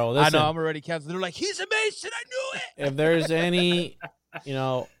canceled, bro. Listen, I know I'm already canceled. They're like, he's a Mason. I knew it. If there's any,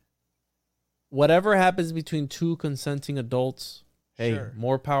 whatever happens between two consenting adults, hey,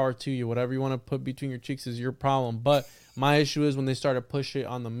 more power to you. Whatever you want to put between your cheeks is your problem. But my issue is when they start to push it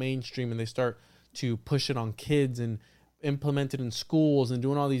on the mainstream and they start to push it on kids and implement it in schools and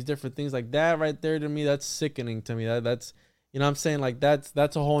doing all these different things like that right there, to me, that's sickening to me. That's, what I'm saying? Like that's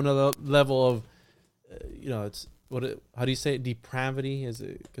a whole nother level of, it's how do you say it? Depravity? Is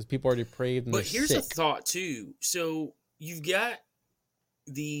it because people are depraved? And but here's sick. a thought too. So you've got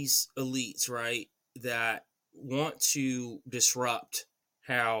these elites, right, that want to disrupt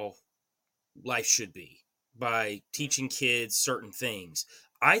how life should be by teaching kids certain things.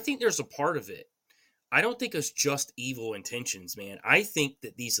 I think there's a part of it. I don't think it's just evil intentions, man. I think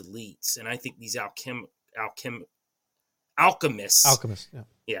that these elites and I think these alchemists. Alchemists, yeah.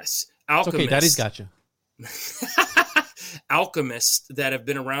 Yes. It's okay, Daddy's got you. Alchemists that have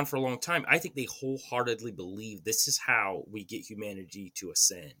been around for a long time, I think they wholeheartedly believe this is how we get humanity to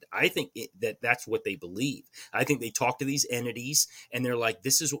ascend. I think that's what they believe. I think they talk to these entities and they're like,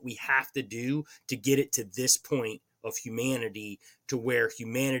 this is what we have to do to get it to this point of humanity to where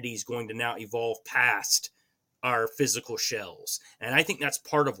humanity is going to now evolve past our physical shells. And I think that's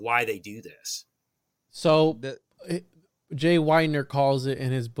part of why they do this. So Jay Widener calls it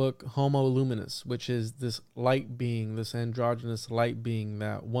in his book Homo Luminous, which is this light being, this androgynous light being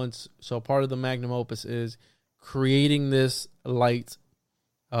that so part of the magnum opus is creating this light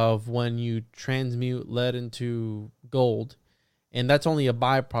of when you transmute lead into gold. And that's only a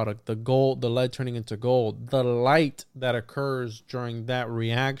byproduct, the lead turning into gold. The light that occurs during that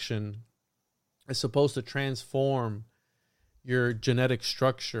reaction is supposed to transform your genetic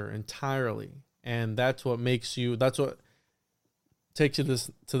structure entirely. And that's what takes you to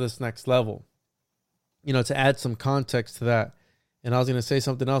this next level, to add some context to that. And I was going to say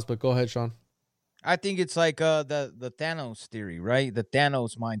something else, but go ahead, Sean. I think it's like the Thanos theory, right? The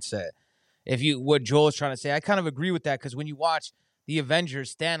Thanos mindset. What Joel's trying to say, I kind of agree with that because when you watch the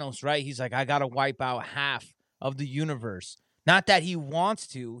Avengers, Thanos, right? He's like, I got to wipe out half of the universe. Not that he wants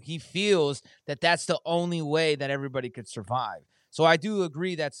to. He feels that that's the only way that everybody could survive. So I do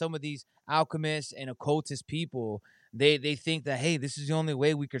agree that some of these alchemists and occultist people, they think that, hey, this is the only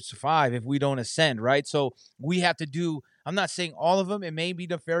way we could survive if we don't ascend, right? So we have to do, I'm not saying all of them, it may be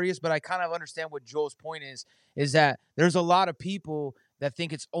nefarious, but I kind of understand what Joel's point is that there's a lot of people that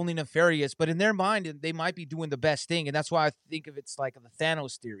think it's only nefarious, but in their mind, they might be doing the best thing. And that's why I think of it's like the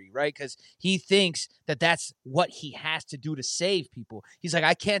Thanos theory, right? Because he thinks that that's what he has to do to save people. He's like,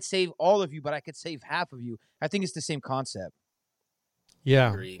 I can't save all of you, but I could save half of you. I think it's the same concept.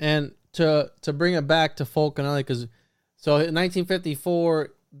 Yeah. And to bring it back to Fulcanelli, because so in 1954,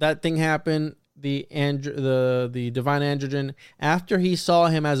 that thing happened, the divine androgen, after he saw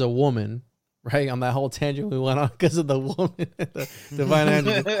him as a woman, right, on that whole tangent we went on because of the woman, the divine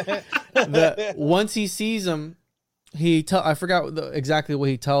androgen. Once he sees him, I forgot exactly what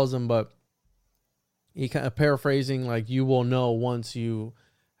he tells him, but he kind of paraphrasing, like, you will know once you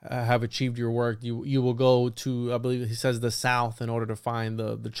have achieved your work, you will go to, I believe he says, the south in order to find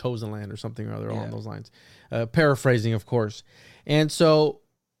the chosen land or something or other along those lines. Paraphrasing, of course. And so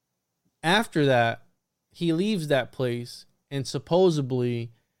after that, he leaves that place, and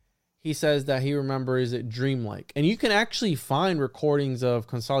supposedly he says that he remembers it dreamlike. And you can actually find recordings of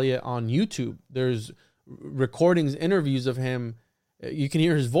Consolidate on YouTube. There's recordings, interviews of him. You can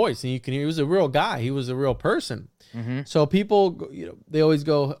hear his voice, and you can hear he was a real guy. He was a real person. Mm-hmm. So people, they always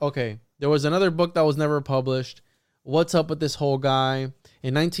go, okay, there was another book that was never published. What's up with this whole guy?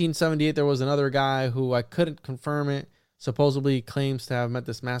 In 1978, there was another guy who I couldn't confirm it. Supposedly claims to have met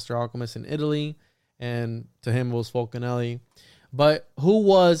this master alchemist in Italy, and to him it was Fulcanelli. But who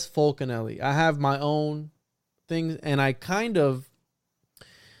was Fulcanelli? I have my own things, and I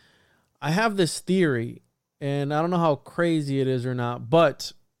have this theory, and I don't know how crazy it is or not,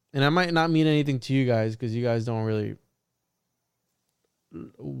 but, and I might not mean anything to you guys because you guys don't really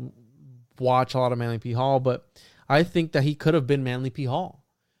watch a lot of Manly P. Hall, but I think that he could have been Manly P. Hall,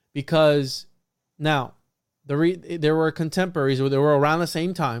 because now there were contemporaries, they were around the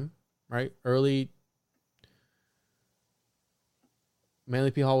same time, right? Early.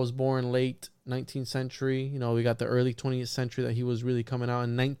 Manly P. Hall was born late 19th century. We got the early 20th century that he was really coming out.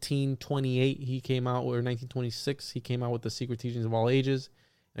 In 1928, he came out, or 1926, he came out with The Secret Teachings of All Ages.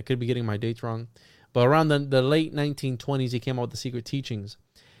 I could be getting my dates wrong. But around the late 1920s, he came out with The Secret Teachings.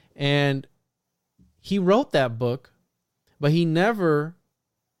 And he wrote that book, but he never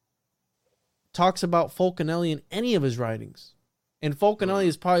talks about Fulcanelli in any of his writings. And Fulcanelli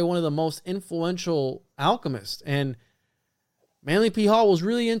is probably one of the most influential alchemists. And Manly P. Hall was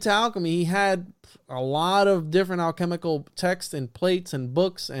really into alchemy. He had a lot of different alchemical texts and plates and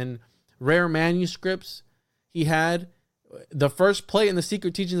books and rare manuscripts. He had the first plate in The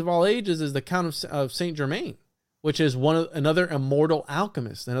Secret Teachings of All Ages is the Count of Saint Germain, which is another immortal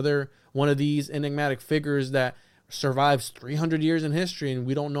alchemist, another one of these enigmatic figures that survives 300 years in history, and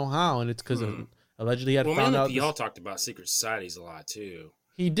we don't know how. And it's because allegedly he had found out. Manly P. Hall talked about secret societies a lot too.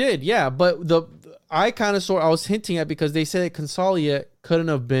 He did, yeah. But I was hinting at, because they say that Consolidate couldn't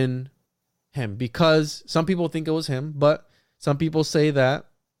have been him, because some people think it was him, but some people say that.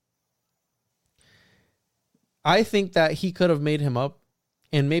 I think that he could have made him up,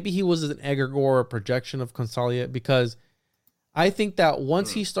 and maybe he was an egregore or a projection of Consolidate, because I think that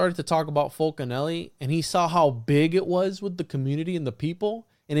once he started to talk about Fulcanelli and he saw how big it was with the community and the people,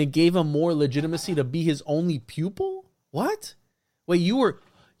 and it gave him more legitimacy to be his only pupil. What? Wait, you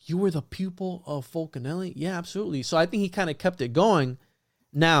were the pupil of Fulcanelli? Yeah, absolutely. So I think he kind of kept it going.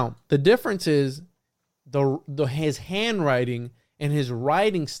 Now, the difference is his handwriting and his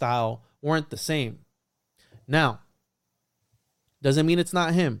writing style weren't the same. Now, doesn't mean it's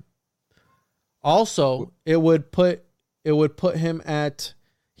not him. Also, it would put him at,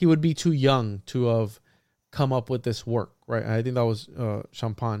 he would be too young to have come up with this work, right? I think that was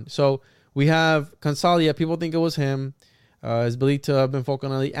Champagne. So we have Consolidate. People think it was him. Is believed to have been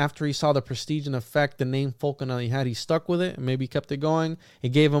Fulcanelli. After he saw the prestige and effect the name Fulcanelli had, he stuck with it and maybe kept it going. It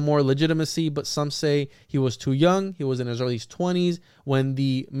gave him more legitimacy, but some say he was too young. He was in his early 20s when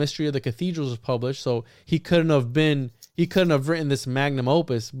the Mystery of the Cathedrals was published, so he couldn't have written this magnum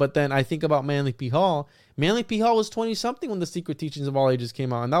opus. But then I think about Manly P. Hall. Manly P. Hall was 20-something when The Secret Teachings of All Ages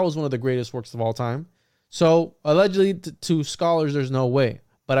came out, and that was one of the greatest works of all time. So allegedly, to scholars, there's no way.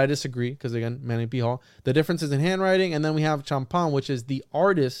 But I disagree, because again, Manly P. Hall. The difference is in handwriting, and then we have Champagne, which is the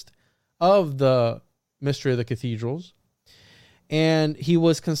artist of the Mystery of the Cathedrals. And he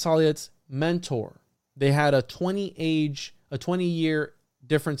was Consolidate's mentor. They had a 20-year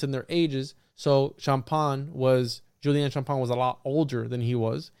difference in their ages. So Julian Champagne was a lot older than he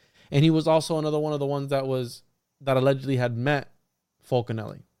was. And he was also another one of the ones that allegedly had met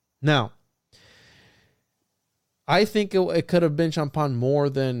Fulcanelli. Now, I think it could have been Champagne more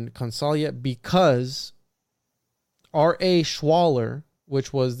than Consolidate, because R.A. Schwaller,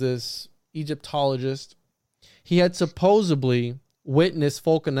 which was this Egyptologist, he had supposedly witnessed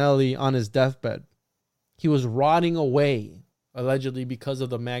Fulcanelli on his deathbed. He was rotting away, allegedly, because of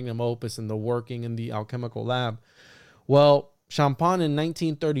the magnum opus and the working in the alchemical lab. Well, Champagne in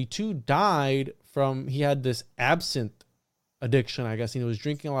 1932 died he had this absinthe addiction, I guess. He was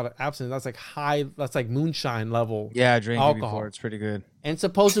drinking a lot of absinthe. That's like moonshine level. Yeah, I drank alcohol. it before. It's pretty good. And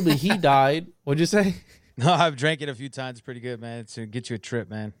supposedly he died. What'd you say? No, I've drank it a few times. It's pretty good, man. It's to get you a trip,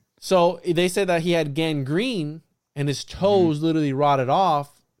 man. So they said that he had gangrene and his toes literally rotted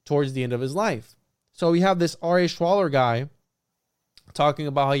off towards the end of his life. So we have this R.A. Schwaller guy talking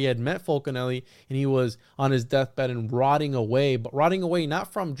about how he had met Fulcanelli and he was on his deathbed and rotting away, but rotting away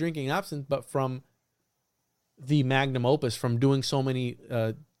not from drinking absinthe, but from the magnum opus, from doing so many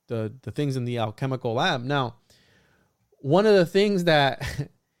the things in the alchemical lab. Now, one of the things that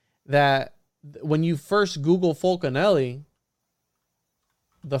when you first Google Fulcanelli,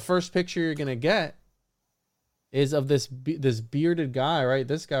 the first picture you're gonna get is of this bearded guy, right?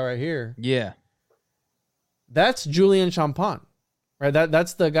 This guy right here. Yeah. That's Julian Champagne, right?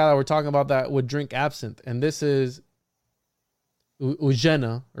 That's the guy that we're talking about that would drink absinthe. And this is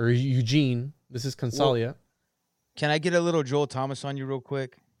Eugenia or Eugene. This is Consalia. Well, can I get a little Joel Thomas on you real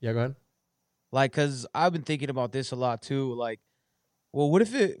quick? Yeah, go ahead. Like, because I've been thinking about this a lot too. Like, well, what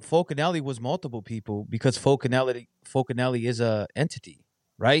if Fulcanelli was multiple people? Because Fulcanelli is a entity,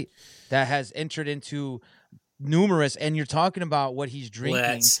 right? That has entered into numerous, and you're talking about what he's drinking.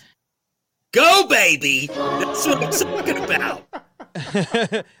 Let's go, baby. That's what I'm talking about.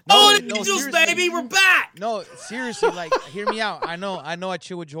 No, Angels, baby, we're back. No, seriously, like, hear me out. I know I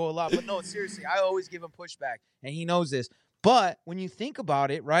chill with Joel a lot, but no, seriously, I always give him pushback, and he knows this. But when you think about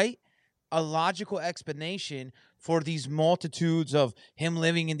it, right, a logical explanation for these multitudes of him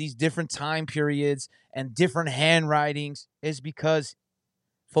living in these different time periods and different handwritings is because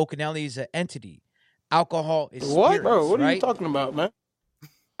Fulcanelli is an entity. Alcohol is spirits, what, bro? What are right? you talking about, man?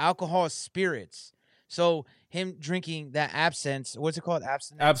 Alcohol is spirits. So him drinking that absinthe, what's it called?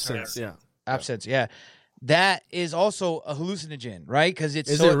 Absinthe, yeah. Absinthe, yeah. That is also a hallucinogen, right? Because it's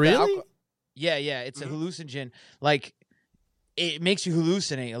Is it really? Yeah, it's a hallucinogen. Like, it makes you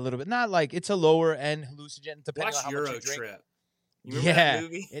hallucinate a little bit. Not like it's a lower end hallucinogen, depending on how Euro much you drink. Trip. You remember that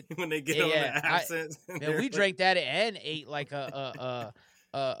movie it- when they get on the absinthe? Man, we drank that and ate like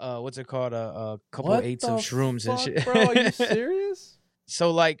what's it called? A couple What eighths the of shrooms and fuck, shit. bro? Are you serious?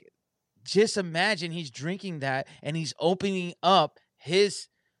 So, like, just imagine he's drinking that and he's opening up his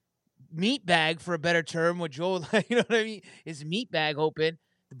meat bag, for a better term, with Joel, you know what I mean? His meat bag open,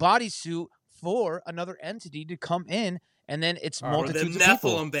 the bodysuit for another entity to come in, and then it's Or the multitudes of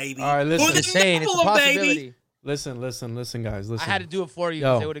people. Nephilim, baby. All right, listen. Or I'm the just saying, it's a Nephilim, possibility. baby. Listen, guys. Listen. I had to do it for you Yo.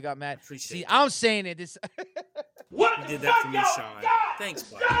 because they would have got mad. Appreciate See, it. I'm saying it. This, You did that for me, Sean. Thanks,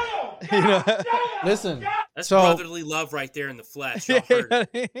 buddy. you know. Listen. That's So- brotherly love right there in the flesh. Y'all heard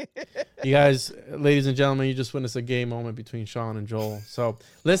it. You guys, ladies and gentlemen, you just witnessed a gay moment between Sean and Joel. So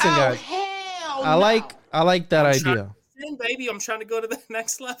listen, guys. I like that idea. Baby, I'm trying to go to the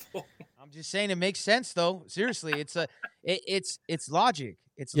next level. I'm just saying it makes sense, though. Seriously, it's logic.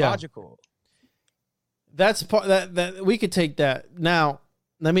 It's Yeah. logical. That's part that we could take that. Now,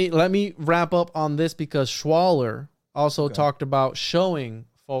 let me wrap up on this because Schwaller also talked about showing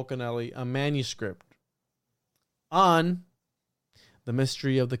Fulcanelli a manuscript on the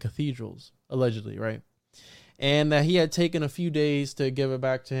mystery of the cathedrals, allegedly, right? And that he had taken a few days to give it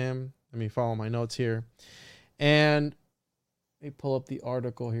back to him. Let me follow my notes here. And let me pull up the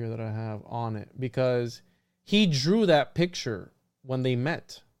article here that I have on it because he drew that picture when they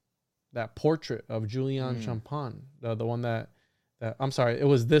met. That portrait of Julian Champagne, the one that I'm sorry, it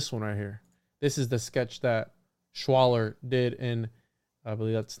was this one right here. This is the sketch that Schwaller did in, I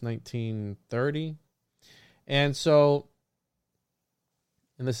believe that's 1930. And so,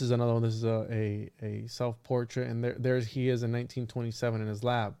 and this is another one. This is a self-portrait, and there's he is in 1927 in his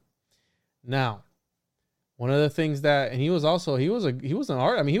lab. Now, one of the things that, and he was an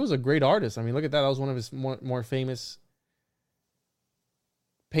art. I mean, he was a great artist. I mean, look at that. That was one of his more famous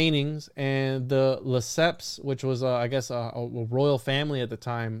paintings. And the Lesseps, which was I guess a royal family at the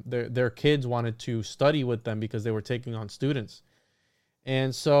time, their kids wanted to study with them because they were taking on students.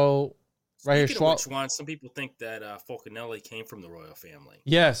 And so right Speaking here, of which one, some people think that Fulcanelli came from the royal family.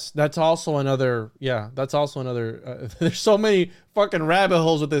 yes, that's also another. There's so many fucking rabbit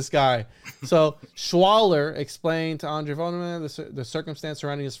holes with this guy. So Schwaller explained to Andre Vollmer the circumstance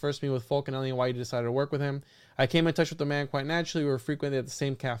surrounding his first meeting with Fulcanelli and why he decided to work with him. I came in touch with the man quite naturally. We were frequently at the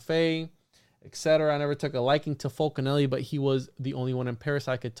same cafe, etc. I never took a liking to Fulcanelli, but he was the only one in Paris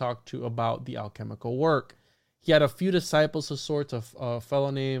I could talk to about the alchemical work. He had a few disciples of sorts, a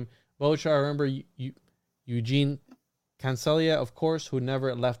fellow named Bocha. I remember Eugene Cancelia, of course, who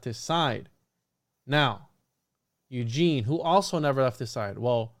never left his side. Now, Eugene, who also never left his side.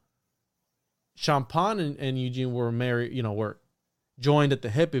 Well, Champagne and Eugene were married, were joined at the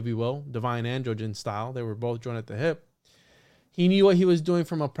hip, if you will, divine androgen style. They were both joined at the hip. He knew what he was doing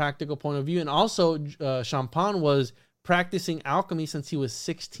from a practical point of view. And also, Champagne was practicing alchemy since he was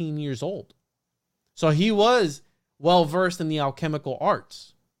 16 years old. So he was well-versed in the alchemical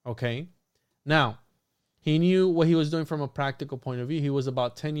arts. Okay. Now, he knew what he was doing from a practical point of view. He was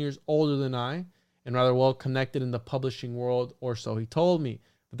about 10 years older than I and rather well connected in the publishing world, or so he told me.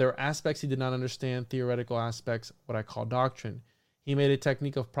 But there were aspects he did not understand, theoretical aspects, what I call doctrine. He made a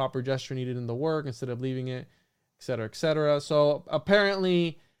technique of proper gesture needed in the work instead of leaving it, etc., etc. So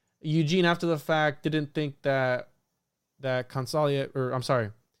apparently, Eugene, after the fact, didn't think that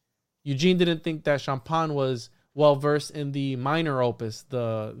Eugene didn't think that Champagne was well versed in the minor opus,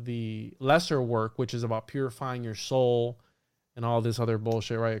 the lesser work, which is about purifying your soul and all this other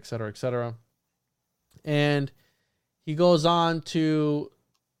bullshit, right, et cetera, et cetera. And he goes on to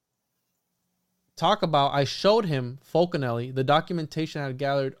talk about, I showed him, Fulcanelli, the documentation I had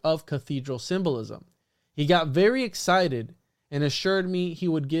gathered of cathedral symbolism. He got very excited and assured me he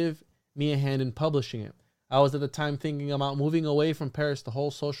would give me a hand in publishing it. I was at the time thinking about moving away from Paris. The whole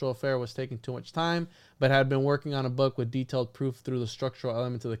social affair was taking too much time, but had been working on a book with detailed proof through the structural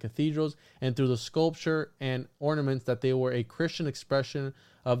elements of the cathedrals and through the sculpture and ornaments that they were a Christian expression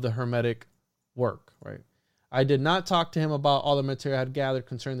of the Hermetic work, right? I did not talk to him about all the material I had gathered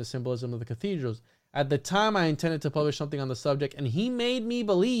concerning the symbolism of the cathedrals. At the time, I intended to publish something on the subject, and he made me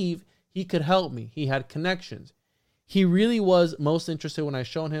believe he could help me. He had connections. He really was most interested when I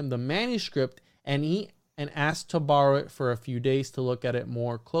showed him the manuscript and asked to borrow it for a few days to look at it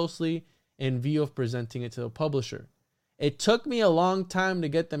more closely in view of presenting it to the publisher. It took me a long time to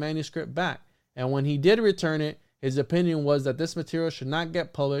get the manuscript back, and when he did return it, his opinion was that this material should not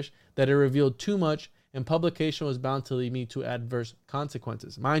get published, that it revealed too much, and publication was bound to lead me to adverse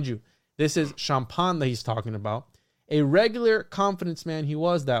consequences. Mind you, this is Champagne that he's talking about. A regular confidence man he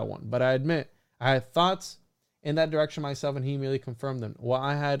was, that one, but I admit I had thoughts in that direction myself, and he merely confirmed them. While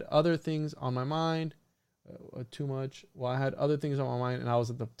I had other things on my mind, I had other things on my mind, and I was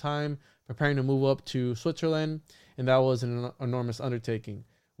at the time preparing to move up to Switzerland, and that was an enormous undertaking.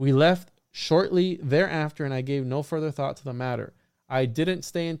 We left shortly thereafter, and I gave no further thought to the matter. I didn't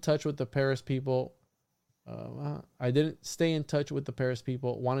stay in touch with the Paris people.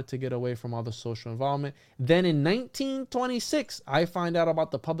 Wanted to get away from all the social involvement. Then in 1926, I find out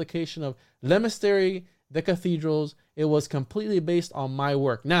about the publication of Le Mystère des Cathedrals. It was completely based on my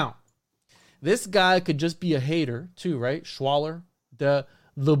work. Now, this guy could just be a hater too, right? Schwaller, the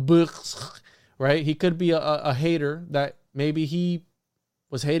Bourse, right? He could be a hater that maybe he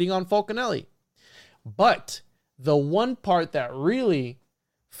was hating on Fulcanelli. But the one part that really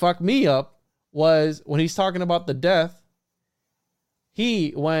fucked me up was when he's talking about the death.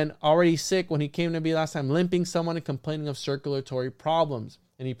 He, when already sick, when he came to me last time, limping someone and complaining of circulatory problems.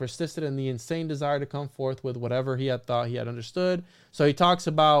 And he persisted in the insane desire to come forth with whatever he had thought he had understood. So he talks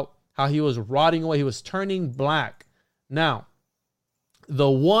about how he was rotting away. He was turning black. Now, the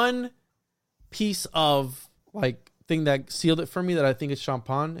one piece of thing that sealed it for me that I think is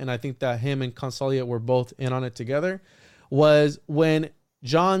Champagne, and I think that him and Consolier were both in on it together, was when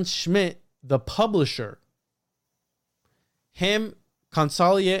John Schmidt, the publisher, him,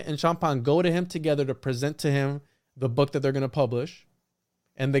 Consolier, and Champagne go to him together to present to him the book that they're going to publish.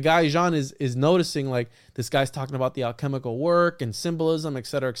 And the guy, Jean, is noticing, this guy's talking about the alchemical work and symbolism, et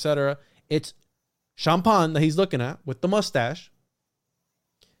cetera, et cetera. It's Champagne that he's looking at with the mustache.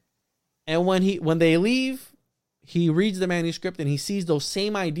 And when they leave, he reads the manuscript and he sees those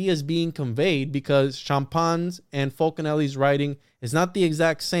same ideas being conveyed, because Champagne's and Fulcanelli's writing is not the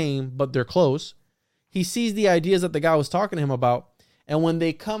exact same, but they're close. He sees the ideas that the guy was talking to him about. And when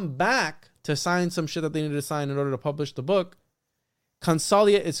they come back to sign some shit that they need to sign in order to publish the book,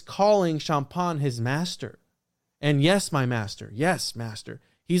 Consolier is calling Champagne his master. And yes, my master. Yes, master.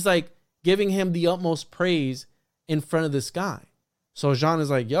 He's giving him the utmost praise in front of this guy. So Jean is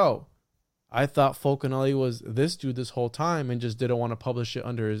like, yo, I thought Fulcanelli was this dude this whole time and just didn't want to publish it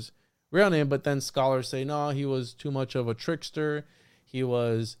under his real name. But then scholars say, no, he was too much of a trickster. He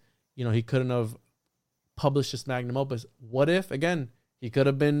was, he couldn't have published this magnum opus. What if, again, he could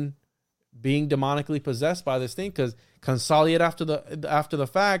have been being demonically possessed by this thing? Because Consolier after the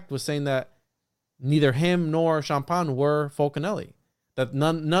fact was saying that neither him nor Champagne were Fulcanelli, that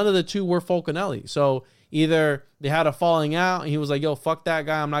none of the two were Fulcanelli. So either they had a falling out and he was like, yo, fuck that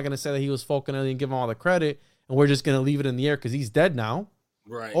guy, I'm not going to say that he was Fulcanelli and give him all the credit, and we're just going to leave it in the air because he's dead now.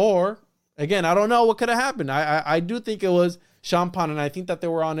 Right. Or, again, I don't know what could have happened. I do think it was Champagne, and I think that they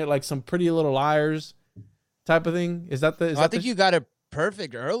were on it some Pretty Little Liars type of thing. Is that the... I think you got it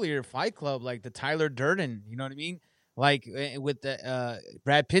perfect earlier, Fight Club, the Tyler Durden, you know what I mean? With the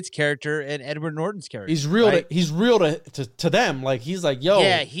Brad Pitt's character and Edward Norton's character. He's real. Right? He's real to them. He's yo.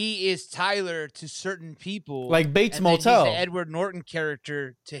 Yeah, he is Tyler to certain people. Like Bates and Motel. He's the Edward Norton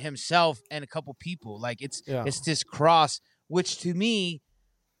character to himself and a couple people. It's this cross, which to me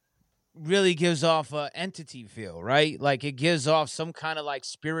really gives off a entity feel, right? It gives off some kind of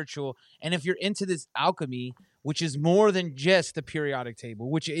spiritual. And if you're into this alchemy, which is more than just the periodic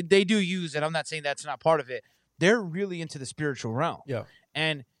table, which they do use, and I'm not saying that's not part of it. They're really into the spiritual realm. Yeah.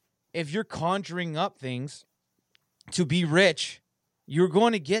 And if you're conjuring up things to be rich, you're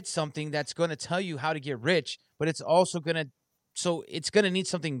going to get something that's going to tell you how to get rich, but it's also going to, so it's going to need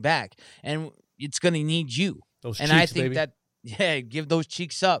something back, and it's going to need you. Those And cheeks, I think baby. that, yeah, give those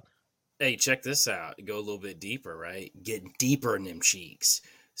cheeks up. Hey, check this out. Go a little bit deeper, right? Get deeper in them cheeks.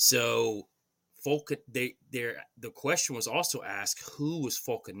 So, the question was also asked, who was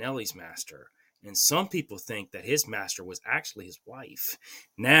Fulcanelli's master? And some people think that his master was actually his wife.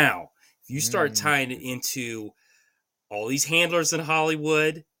 Now, if you start tying it into all these handlers in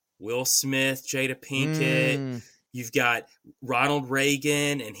Hollywood, Will Smith, Jada Pinkett, you've got Ronald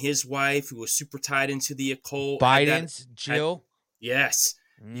Reagan and his wife, who was super tied into the occult. Biden's Jill. Yes.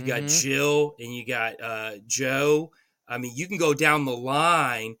 You got Jill and you got Joe. I mean, you can go down the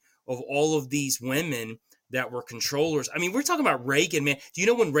line of all of these women that were controllers. I mean, we're talking about Reagan, man. Do you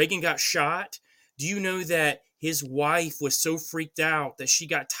know when Reagan got shot? Do you know that his wife was so freaked out that she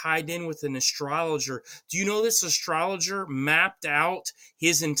got tied in with an astrologer? Do you know this astrologer mapped out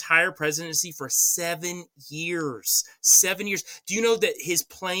his entire presidency for 7 years? 7 years. Do you know that his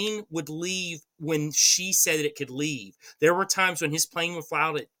plane would leave when she said it could leave? There were times when his plane would fly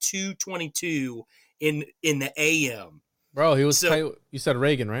out at 2:22 in the AM. Bro, he was tight. You said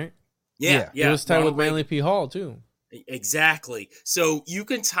Reagan, right? Yeah. He was tight Ronald with Manly Reagan. P. Hall, too. Exactly. So you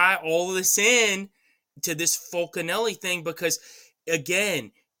can tie all of this in to this Fulcanelli thing because,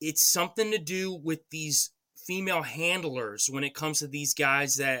 again, it's something to do with these female handlers when it comes to these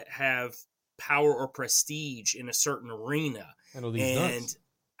guys that have power or prestige in a certain arena. Handle these nuts.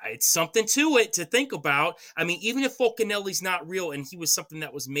 It's something to it to think about. I mean, even if Fulcanelli's not real and he was something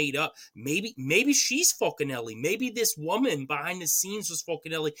that was made up, maybe she's Fulcanelli. Maybe this woman behind the scenes was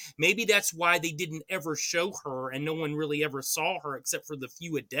Fulcanelli. Maybe that's why they didn't ever show her and no one really ever saw her except for the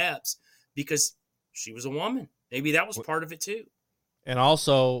few adepts because she was a woman. Maybe that was part of it too. And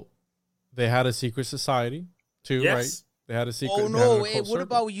also, they had a secret society too, Yes. right? They had a secret. Oh they had an no! occult What circle.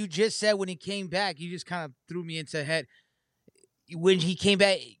 about what you just said when he came back? You just kind of threw me into head. When he came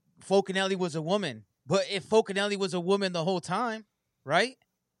back, Fulcanelli was a woman. But if Fulcanelli was a woman the whole time, right?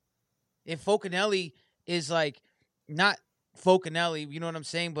 If Fulcanelli is like not Fulcanelli, you know what I'm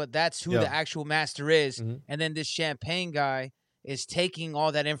saying? But that's who Yeah. the actual master is. Mhm. And then this Champagne guy is taking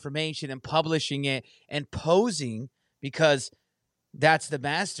all that information and publishing it and posing because that's the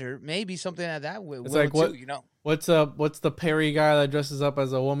master. Maybe something like that will like what- too, you know? What's the Perry guy that dresses up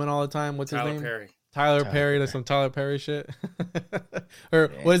as a woman all the time? What's his Tyler name? Perry. Tyler Perry. That's some Tyler Perry shit. Or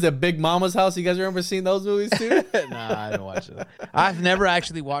what is it? Big Mama's House. You guys remember seeing those movies too? Nah, I don't watch it. I've never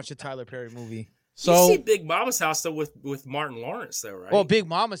actually watched a Tyler Perry movie. You see Big Mama's House though with Martin Lawrence though, right? Well, Big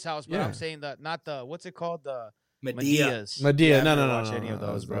Mama's House, but Yeah. I'm saying not the what's it called? The Medea. Medea's. Medea. Yeah, no, I've no, never no, watched no, any no, of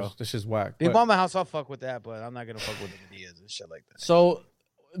those, bro. This is whack. Big But- Mama House, I'll fuck with that, but I'm not gonna fuck with the Medea's and shit like that. So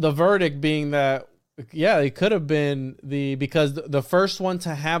the verdict being that, yeah, it could have been because the first one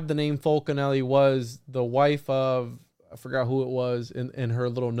to have the name Fulcanelli was the wife of, I forgot who it was in her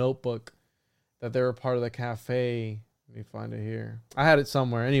little notebook that they were part of the cafe. Let me find it here. I had it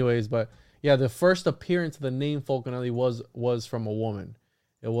somewhere anyways, but yeah, the first appearance of the name Fulcanelli was from a woman.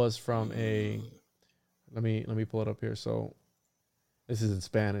 It was from a, let me pull it up here. So this is in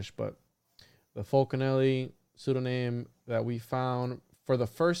Spanish, but the Fulcanelli pseudonym that we found for the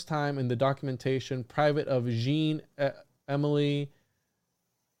first time in the documentation, private of Jean Emily,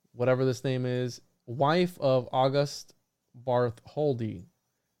 whatever this name is, wife of August Bartholdi.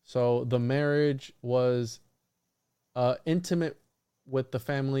 So the marriage was intimate with the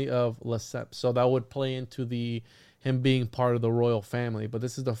family of Lesseps. So that would play into him being part of the royal family. But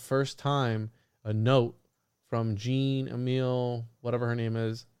this is the first time a note from Jean Emile, whatever her name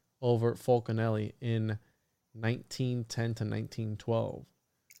is, over Fulcanelli in 1910 to 1912.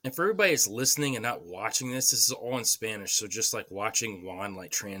 And for everybody that's listening and not watching this is all in Spanish. So just like watching Juan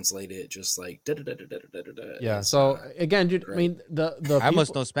like translate it, just like da-da-da-da-da-da-da. Yeah. It's, So again, dude, I great. mean, the I must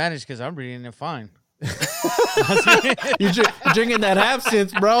people- know Spanish because I'm reading it fine. You're drinking that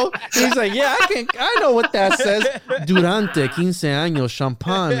absinthe, bro. He's like, yeah, I know what that says. Durante 15 años,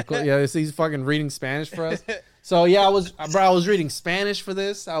 champagne. Yeah, he's fucking reading Spanish for us. So yeah, I was reading Spanish for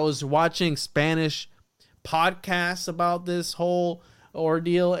this. I was watching Spanish podcasts about this whole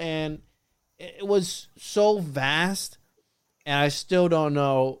ordeal, and it was so vast. And I still don't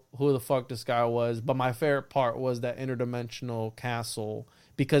know who the fuck this guy was. But my favorite part was that interdimensional castle,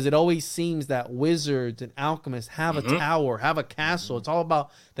 because it always seems that wizards and alchemists have a tower, have a castle. It's all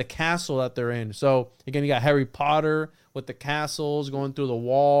about the castle that they're in. So again, you got Harry Potter with the castles going through the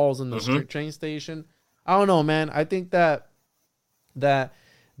walls and the train station. I don't know, man. I think that the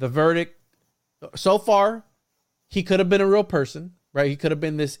verdict so far, he could have been a real person. right? He could have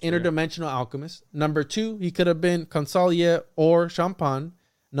been this interdimensional alchemist. Number 2, he could have been Consolier or Champagne.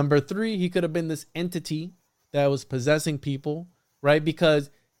 Number 3, he could have been this entity that was possessing people, right? Because,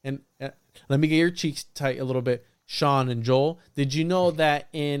 and let me get your cheeks tight a little bit, Sean and Joel. Did you know that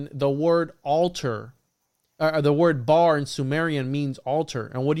in the word altar, or the word bar in Sumerian means altar?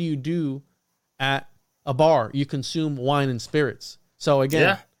 And what do you do at a bar? You consume wine and spirits. So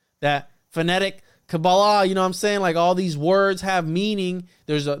again, that phonetic Kabbalah, you know what I'm saying? Like all these words have meaning.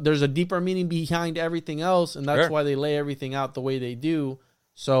 There's a deeper meaning behind everything else, and that's why they lay everything out the way they do.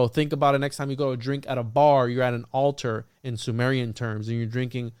 So think about it next time you go to drink at a bar, you're at an altar in Sumerian terms, and you're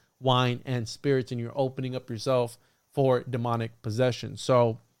drinking wine and spirits, and you're opening up yourself for demonic possession.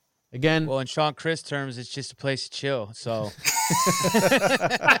 So again, well, in Sean Chris terms, it's just a place to chill. So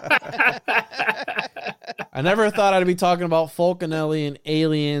I never thought I'd be talking about Fulcanelli and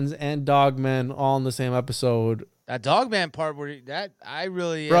aliens and dogmen all in the same episode. That dogman part where that I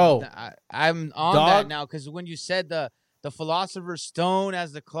really, bro, I'm on that now, because when you said the Philosopher's Stone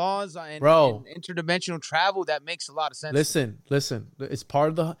as the clause and interdimensional travel, that makes a lot of sense. Listen. It's part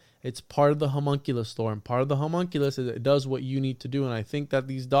of the homunculus lore, and part of the homunculus is it does what you need to do. And I think that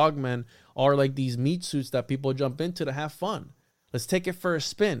these dogmen are like these meat suits that people jump into to have fun. Let's take it for a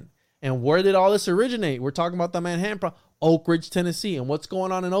spin. And where did all this originate? We're talking about the Manhattan Oak Ridge, Tennessee. And what's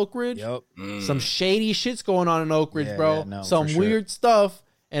going on in Oak Ridge? Yep. Some shady shit's going on in Oak Ridge, bro. Yeah, no, some weird stuff.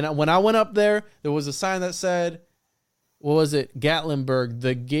 And when I went up there was a sign that said, what was it? Gatlinburg,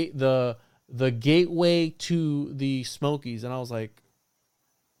 the gateway to the Smokies. And I was like,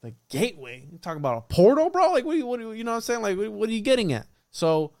 the gateway? You talking about a portal, bro? Like, what you know what I'm saying? Like, what are you getting at?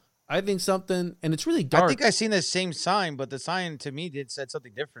 So I think something, and it's really dark. I think I seen the same sign, but the sign to me said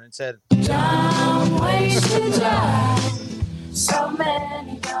something different. It said, Dumb ways to die. So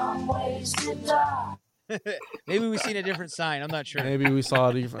many dumb ways to die. maybe we seen a different sign. I'm not sure. Maybe we saw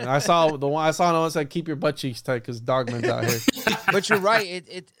it different. I saw the one that said, keep your butt cheeks tight because dogman's out here. But you're right.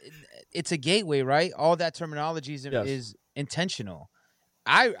 It's a gateway, right? All that terminology is intentional.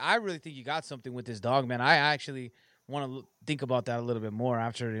 I really think you got something with this dogman. I actually want to think about that a little bit more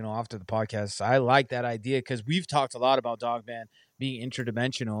after the podcast. I like that idea because we've talked a lot about dogman being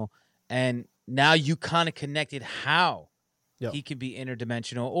interdimensional, and now you kind of connected how he can be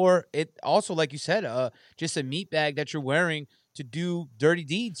interdimensional, or it also, like you said, just a meat bag that you're wearing to do dirty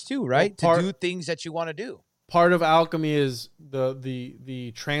deeds too, right? To do things that you want to do. Part of alchemy is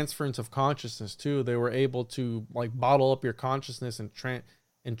the transference of consciousness too. They were able to like bottle up your consciousness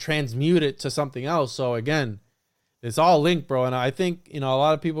and transmute it to something else. So again, it's all linked, bro. And I think, a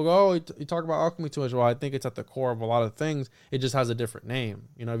lot of people go, oh, you talk about alchemy too much. Well, I think it's at the core of a lot of things. It just has a different name.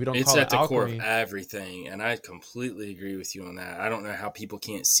 If you don't call it alchemy. It's at the core of everything. And I completely agree with you on that. I don't know how people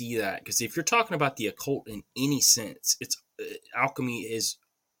can't see that. Because if you're talking about the occult in any sense, alchemy is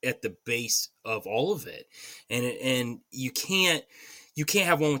at the base of all of it. And you can't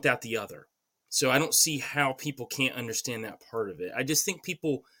have one without the other. So I don't see how people can't understand that part of it. I just think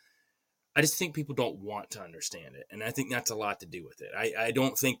people don't want to understand it. And I think that's a lot to do with it. I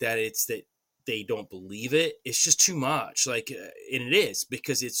don't think that it's that they don't believe it. It's just too much. And it is,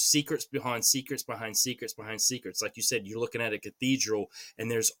 because it's secrets behind secrets behind secrets behind secrets. Like you said, you're looking at a cathedral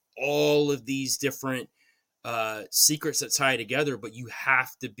and there's all of these different secrets that tie together, but you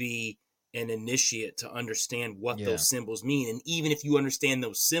have to be an initiate to understand what those symbols mean. And even if you understand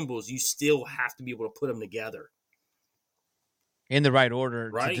those symbols, you still have to be able to put them together in the right order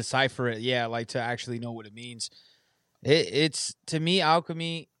to decipher it. Yeah, like to actually know what it means. It's to me,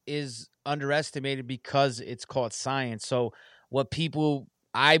 alchemy is underestimated because it's called science. So what people,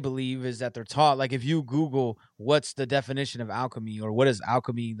 I believe, is that they're taught, like if you Google what's the definition of alchemy or what is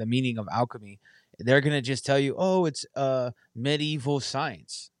alchemy, the meaning of alchemy, they're going to just tell you, oh, it's medieval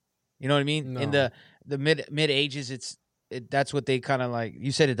science. You know what I mean? No. In the mid ages, that's what they kind of like.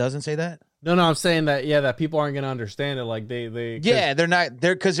 You said it doesn't say that? No, I'm saying that, that people aren't going to understand it. Like they're not,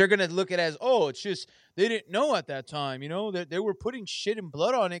 because they're going to look at it as, oh, it's just, they didn't know at that time, they were putting shit and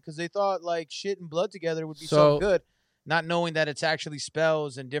blood on it because they thought like shit and blood together would be so good, not knowing that it's actually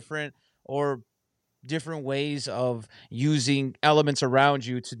spells and different ways of using elements around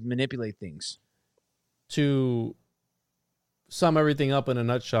you to manipulate things. To sum everything up in a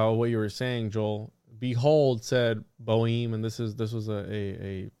nutshell, what you were saying, Joel, behold, said Boehm, and this was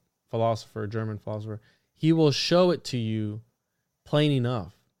a philosopher, a German philosopher, he will show it to you plain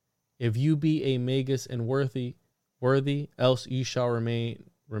enough. If you be a magus and worthy, else you shall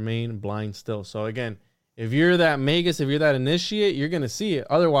remain blind still. So again, if you're that magus, if you're that initiate, you're gonna see it.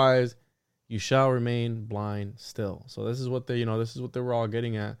 Otherwise, you shall remain blind still. So this is what they were all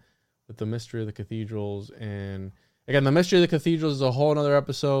getting at with the mystery of the cathedrals and Again, the Mystery of the Cathedrals is a whole other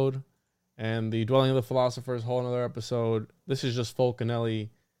episode, and the Dwelling of the Philosopher is a whole other episode. This is just Fulcanelli,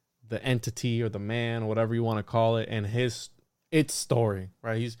 the entity or the man, whatever you want to call it, and its story,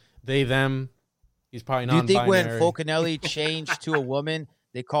 right? He's they, them. He's probably Do you non-binary. think when Fulcanelli changed to a woman,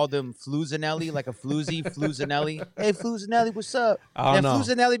 they called him Fluzanelli, like a floozy, Fluzanelli? Hey, Fluzanelli, what's up? I don't know.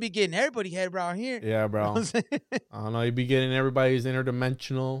 Fluzanelli be getting everybody head around here. Yeah, bro. I don't know. You'd be getting everybody's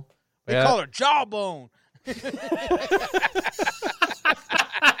interdimensional. They call her Jawbone.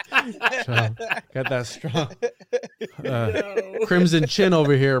 Got that strong crimson chin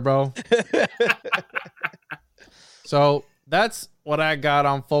over here, bro. So that's what I got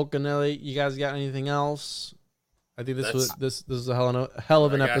on Fulcanelli. You guys got anything else? I think this is a hell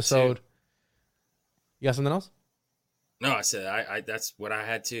of an episode. You got something else? No, I said I that's what I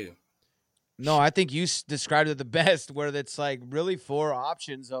had too. No, I think you described it the best, where it's like really 4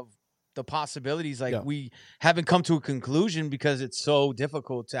 options of the possibilities. Like we haven't come to a conclusion because it's so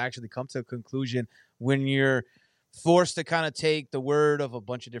difficult to actually come to a conclusion when you're forced to kind of take the word of a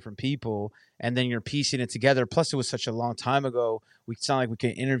bunch of different people and then you're piecing it together. Plus, it was such a long time ago. We sound like we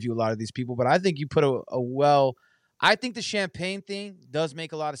can interview a lot of these people, but I think you put I think the champagne thing does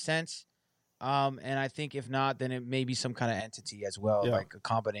make a lot of sense. And I think if not, then it may be some kind of entity as well, like a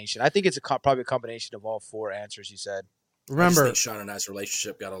combination. I think it's probably a combination of all 4 answers you said. Remember, I just think Sean and I's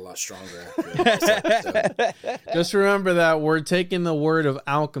relationship got a lot stronger after this episode. Just remember that we're taking the word of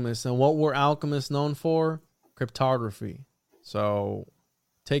alchemists, and what were alchemists known for? Cryptography. So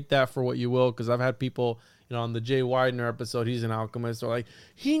take that for what you will, because I've had people, on the Jay Widener episode, he's an alchemist. They're like,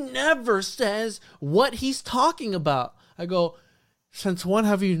 he never says what he's talking about. I go, since when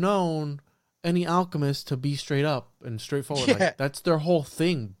have you known any alchemist to be straight up and straightforward? Yeah. Like, that's their whole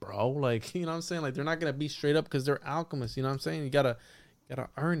thing, bro. Like, you know what I'm saying? Like, they're not gonna be straight up because they're alchemists. You know what I'm saying? You gotta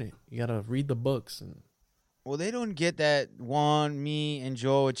earn it. You gotta read the books. And well, they don't get that Juan, me, and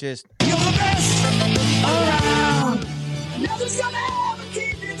Joe. It's just You're the best around. Nothing's gonna ever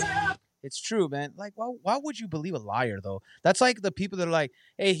keep you down. it's true, man. Like, why would you believe a liar though? That's like the people that are like,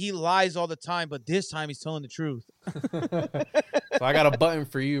 hey, he lies all the time, but this time he's telling the truth. so I got a button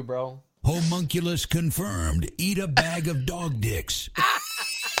for you, bro. Homunculus confirmed. Eat a bag of dog dicks.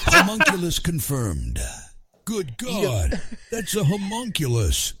 Homunculus confirmed. Good God. That's a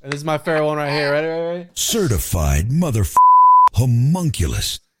homunculus. And this is my favorite one right here. Ready? Certified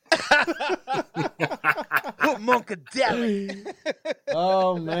homunculus. Homuncadelic.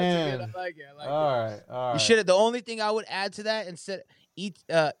 Oh, man. I like it. All right. You should have. The only thing I would add to that instead, eat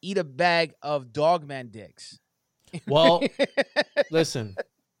a bag of Dogman dicks. Well, listen.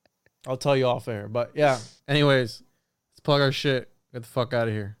 I'll tell you off air. But yeah, anyways, let's plug our shit. Get the fuck out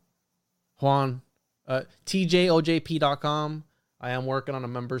of here. Juan, tjojp.com. I am working on a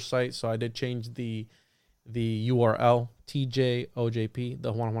member site, so I did change the URL. TJOJP,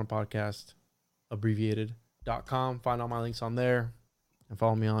 the One-on-One Podcast, abbreviated.com. Find all my links on there. And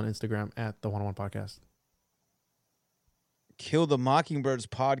follow me on Instagram at the One-on-One Podcast. Kill the Mockingbirds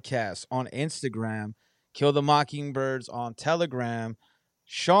podcast on Instagram. Kill the Mockingbirds on Telegram.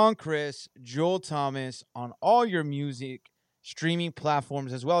 Sean Chris, Joel Thomas on all your music streaming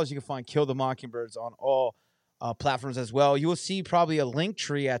platforms, as well as you can find Kill the Mockingbirds on all platforms as well. You will see probably a link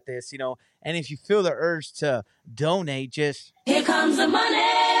tree at this, and if you feel the urge to donate, just... Here comes the money.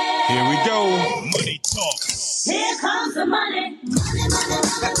 Here we go. Money talk. Here comes the money. Money, money,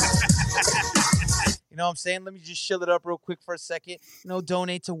 money. You know what I'm saying? Let me just chill it up real quick for a second.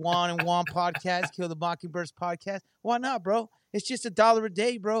 Donate to Juan and Juan podcast, Kill the Mockingbirds podcast. Why not, bro? It's just $1 a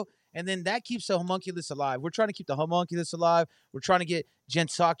day, bro. And then that keeps the homunculus alive. We're trying to keep the homunculus alive. We're trying to get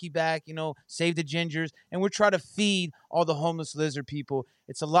Gensaki back, save the gingers. And we're trying to feed all the homeless lizard people.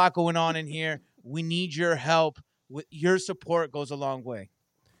 It's a lot going on in here. We need your help. Your support goes a long way.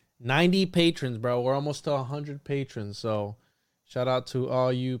 90 patrons, bro. We're almost to 100 patrons. So shout out to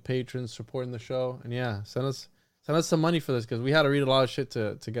all you patrons supporting the show. And yeah, send us some money for this, because we had to read a lot of shit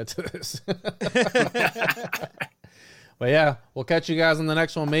to get to this. But yeah, we'll catch you guys on the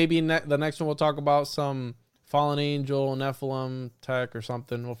next one. Maybe the next one we'll talk about some fallen angel, Nephilim tech or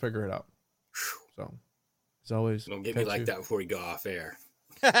something. We'll figure it out. So, as always, Don't get me like that before we go off air.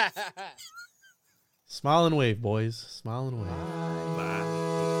 Smile and wave, boys. Smile and wave. Bye.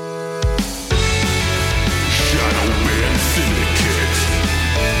 Shadowban Syndicate.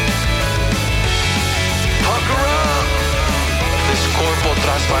 Pucker up. This corpo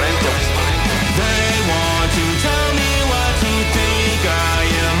transparente.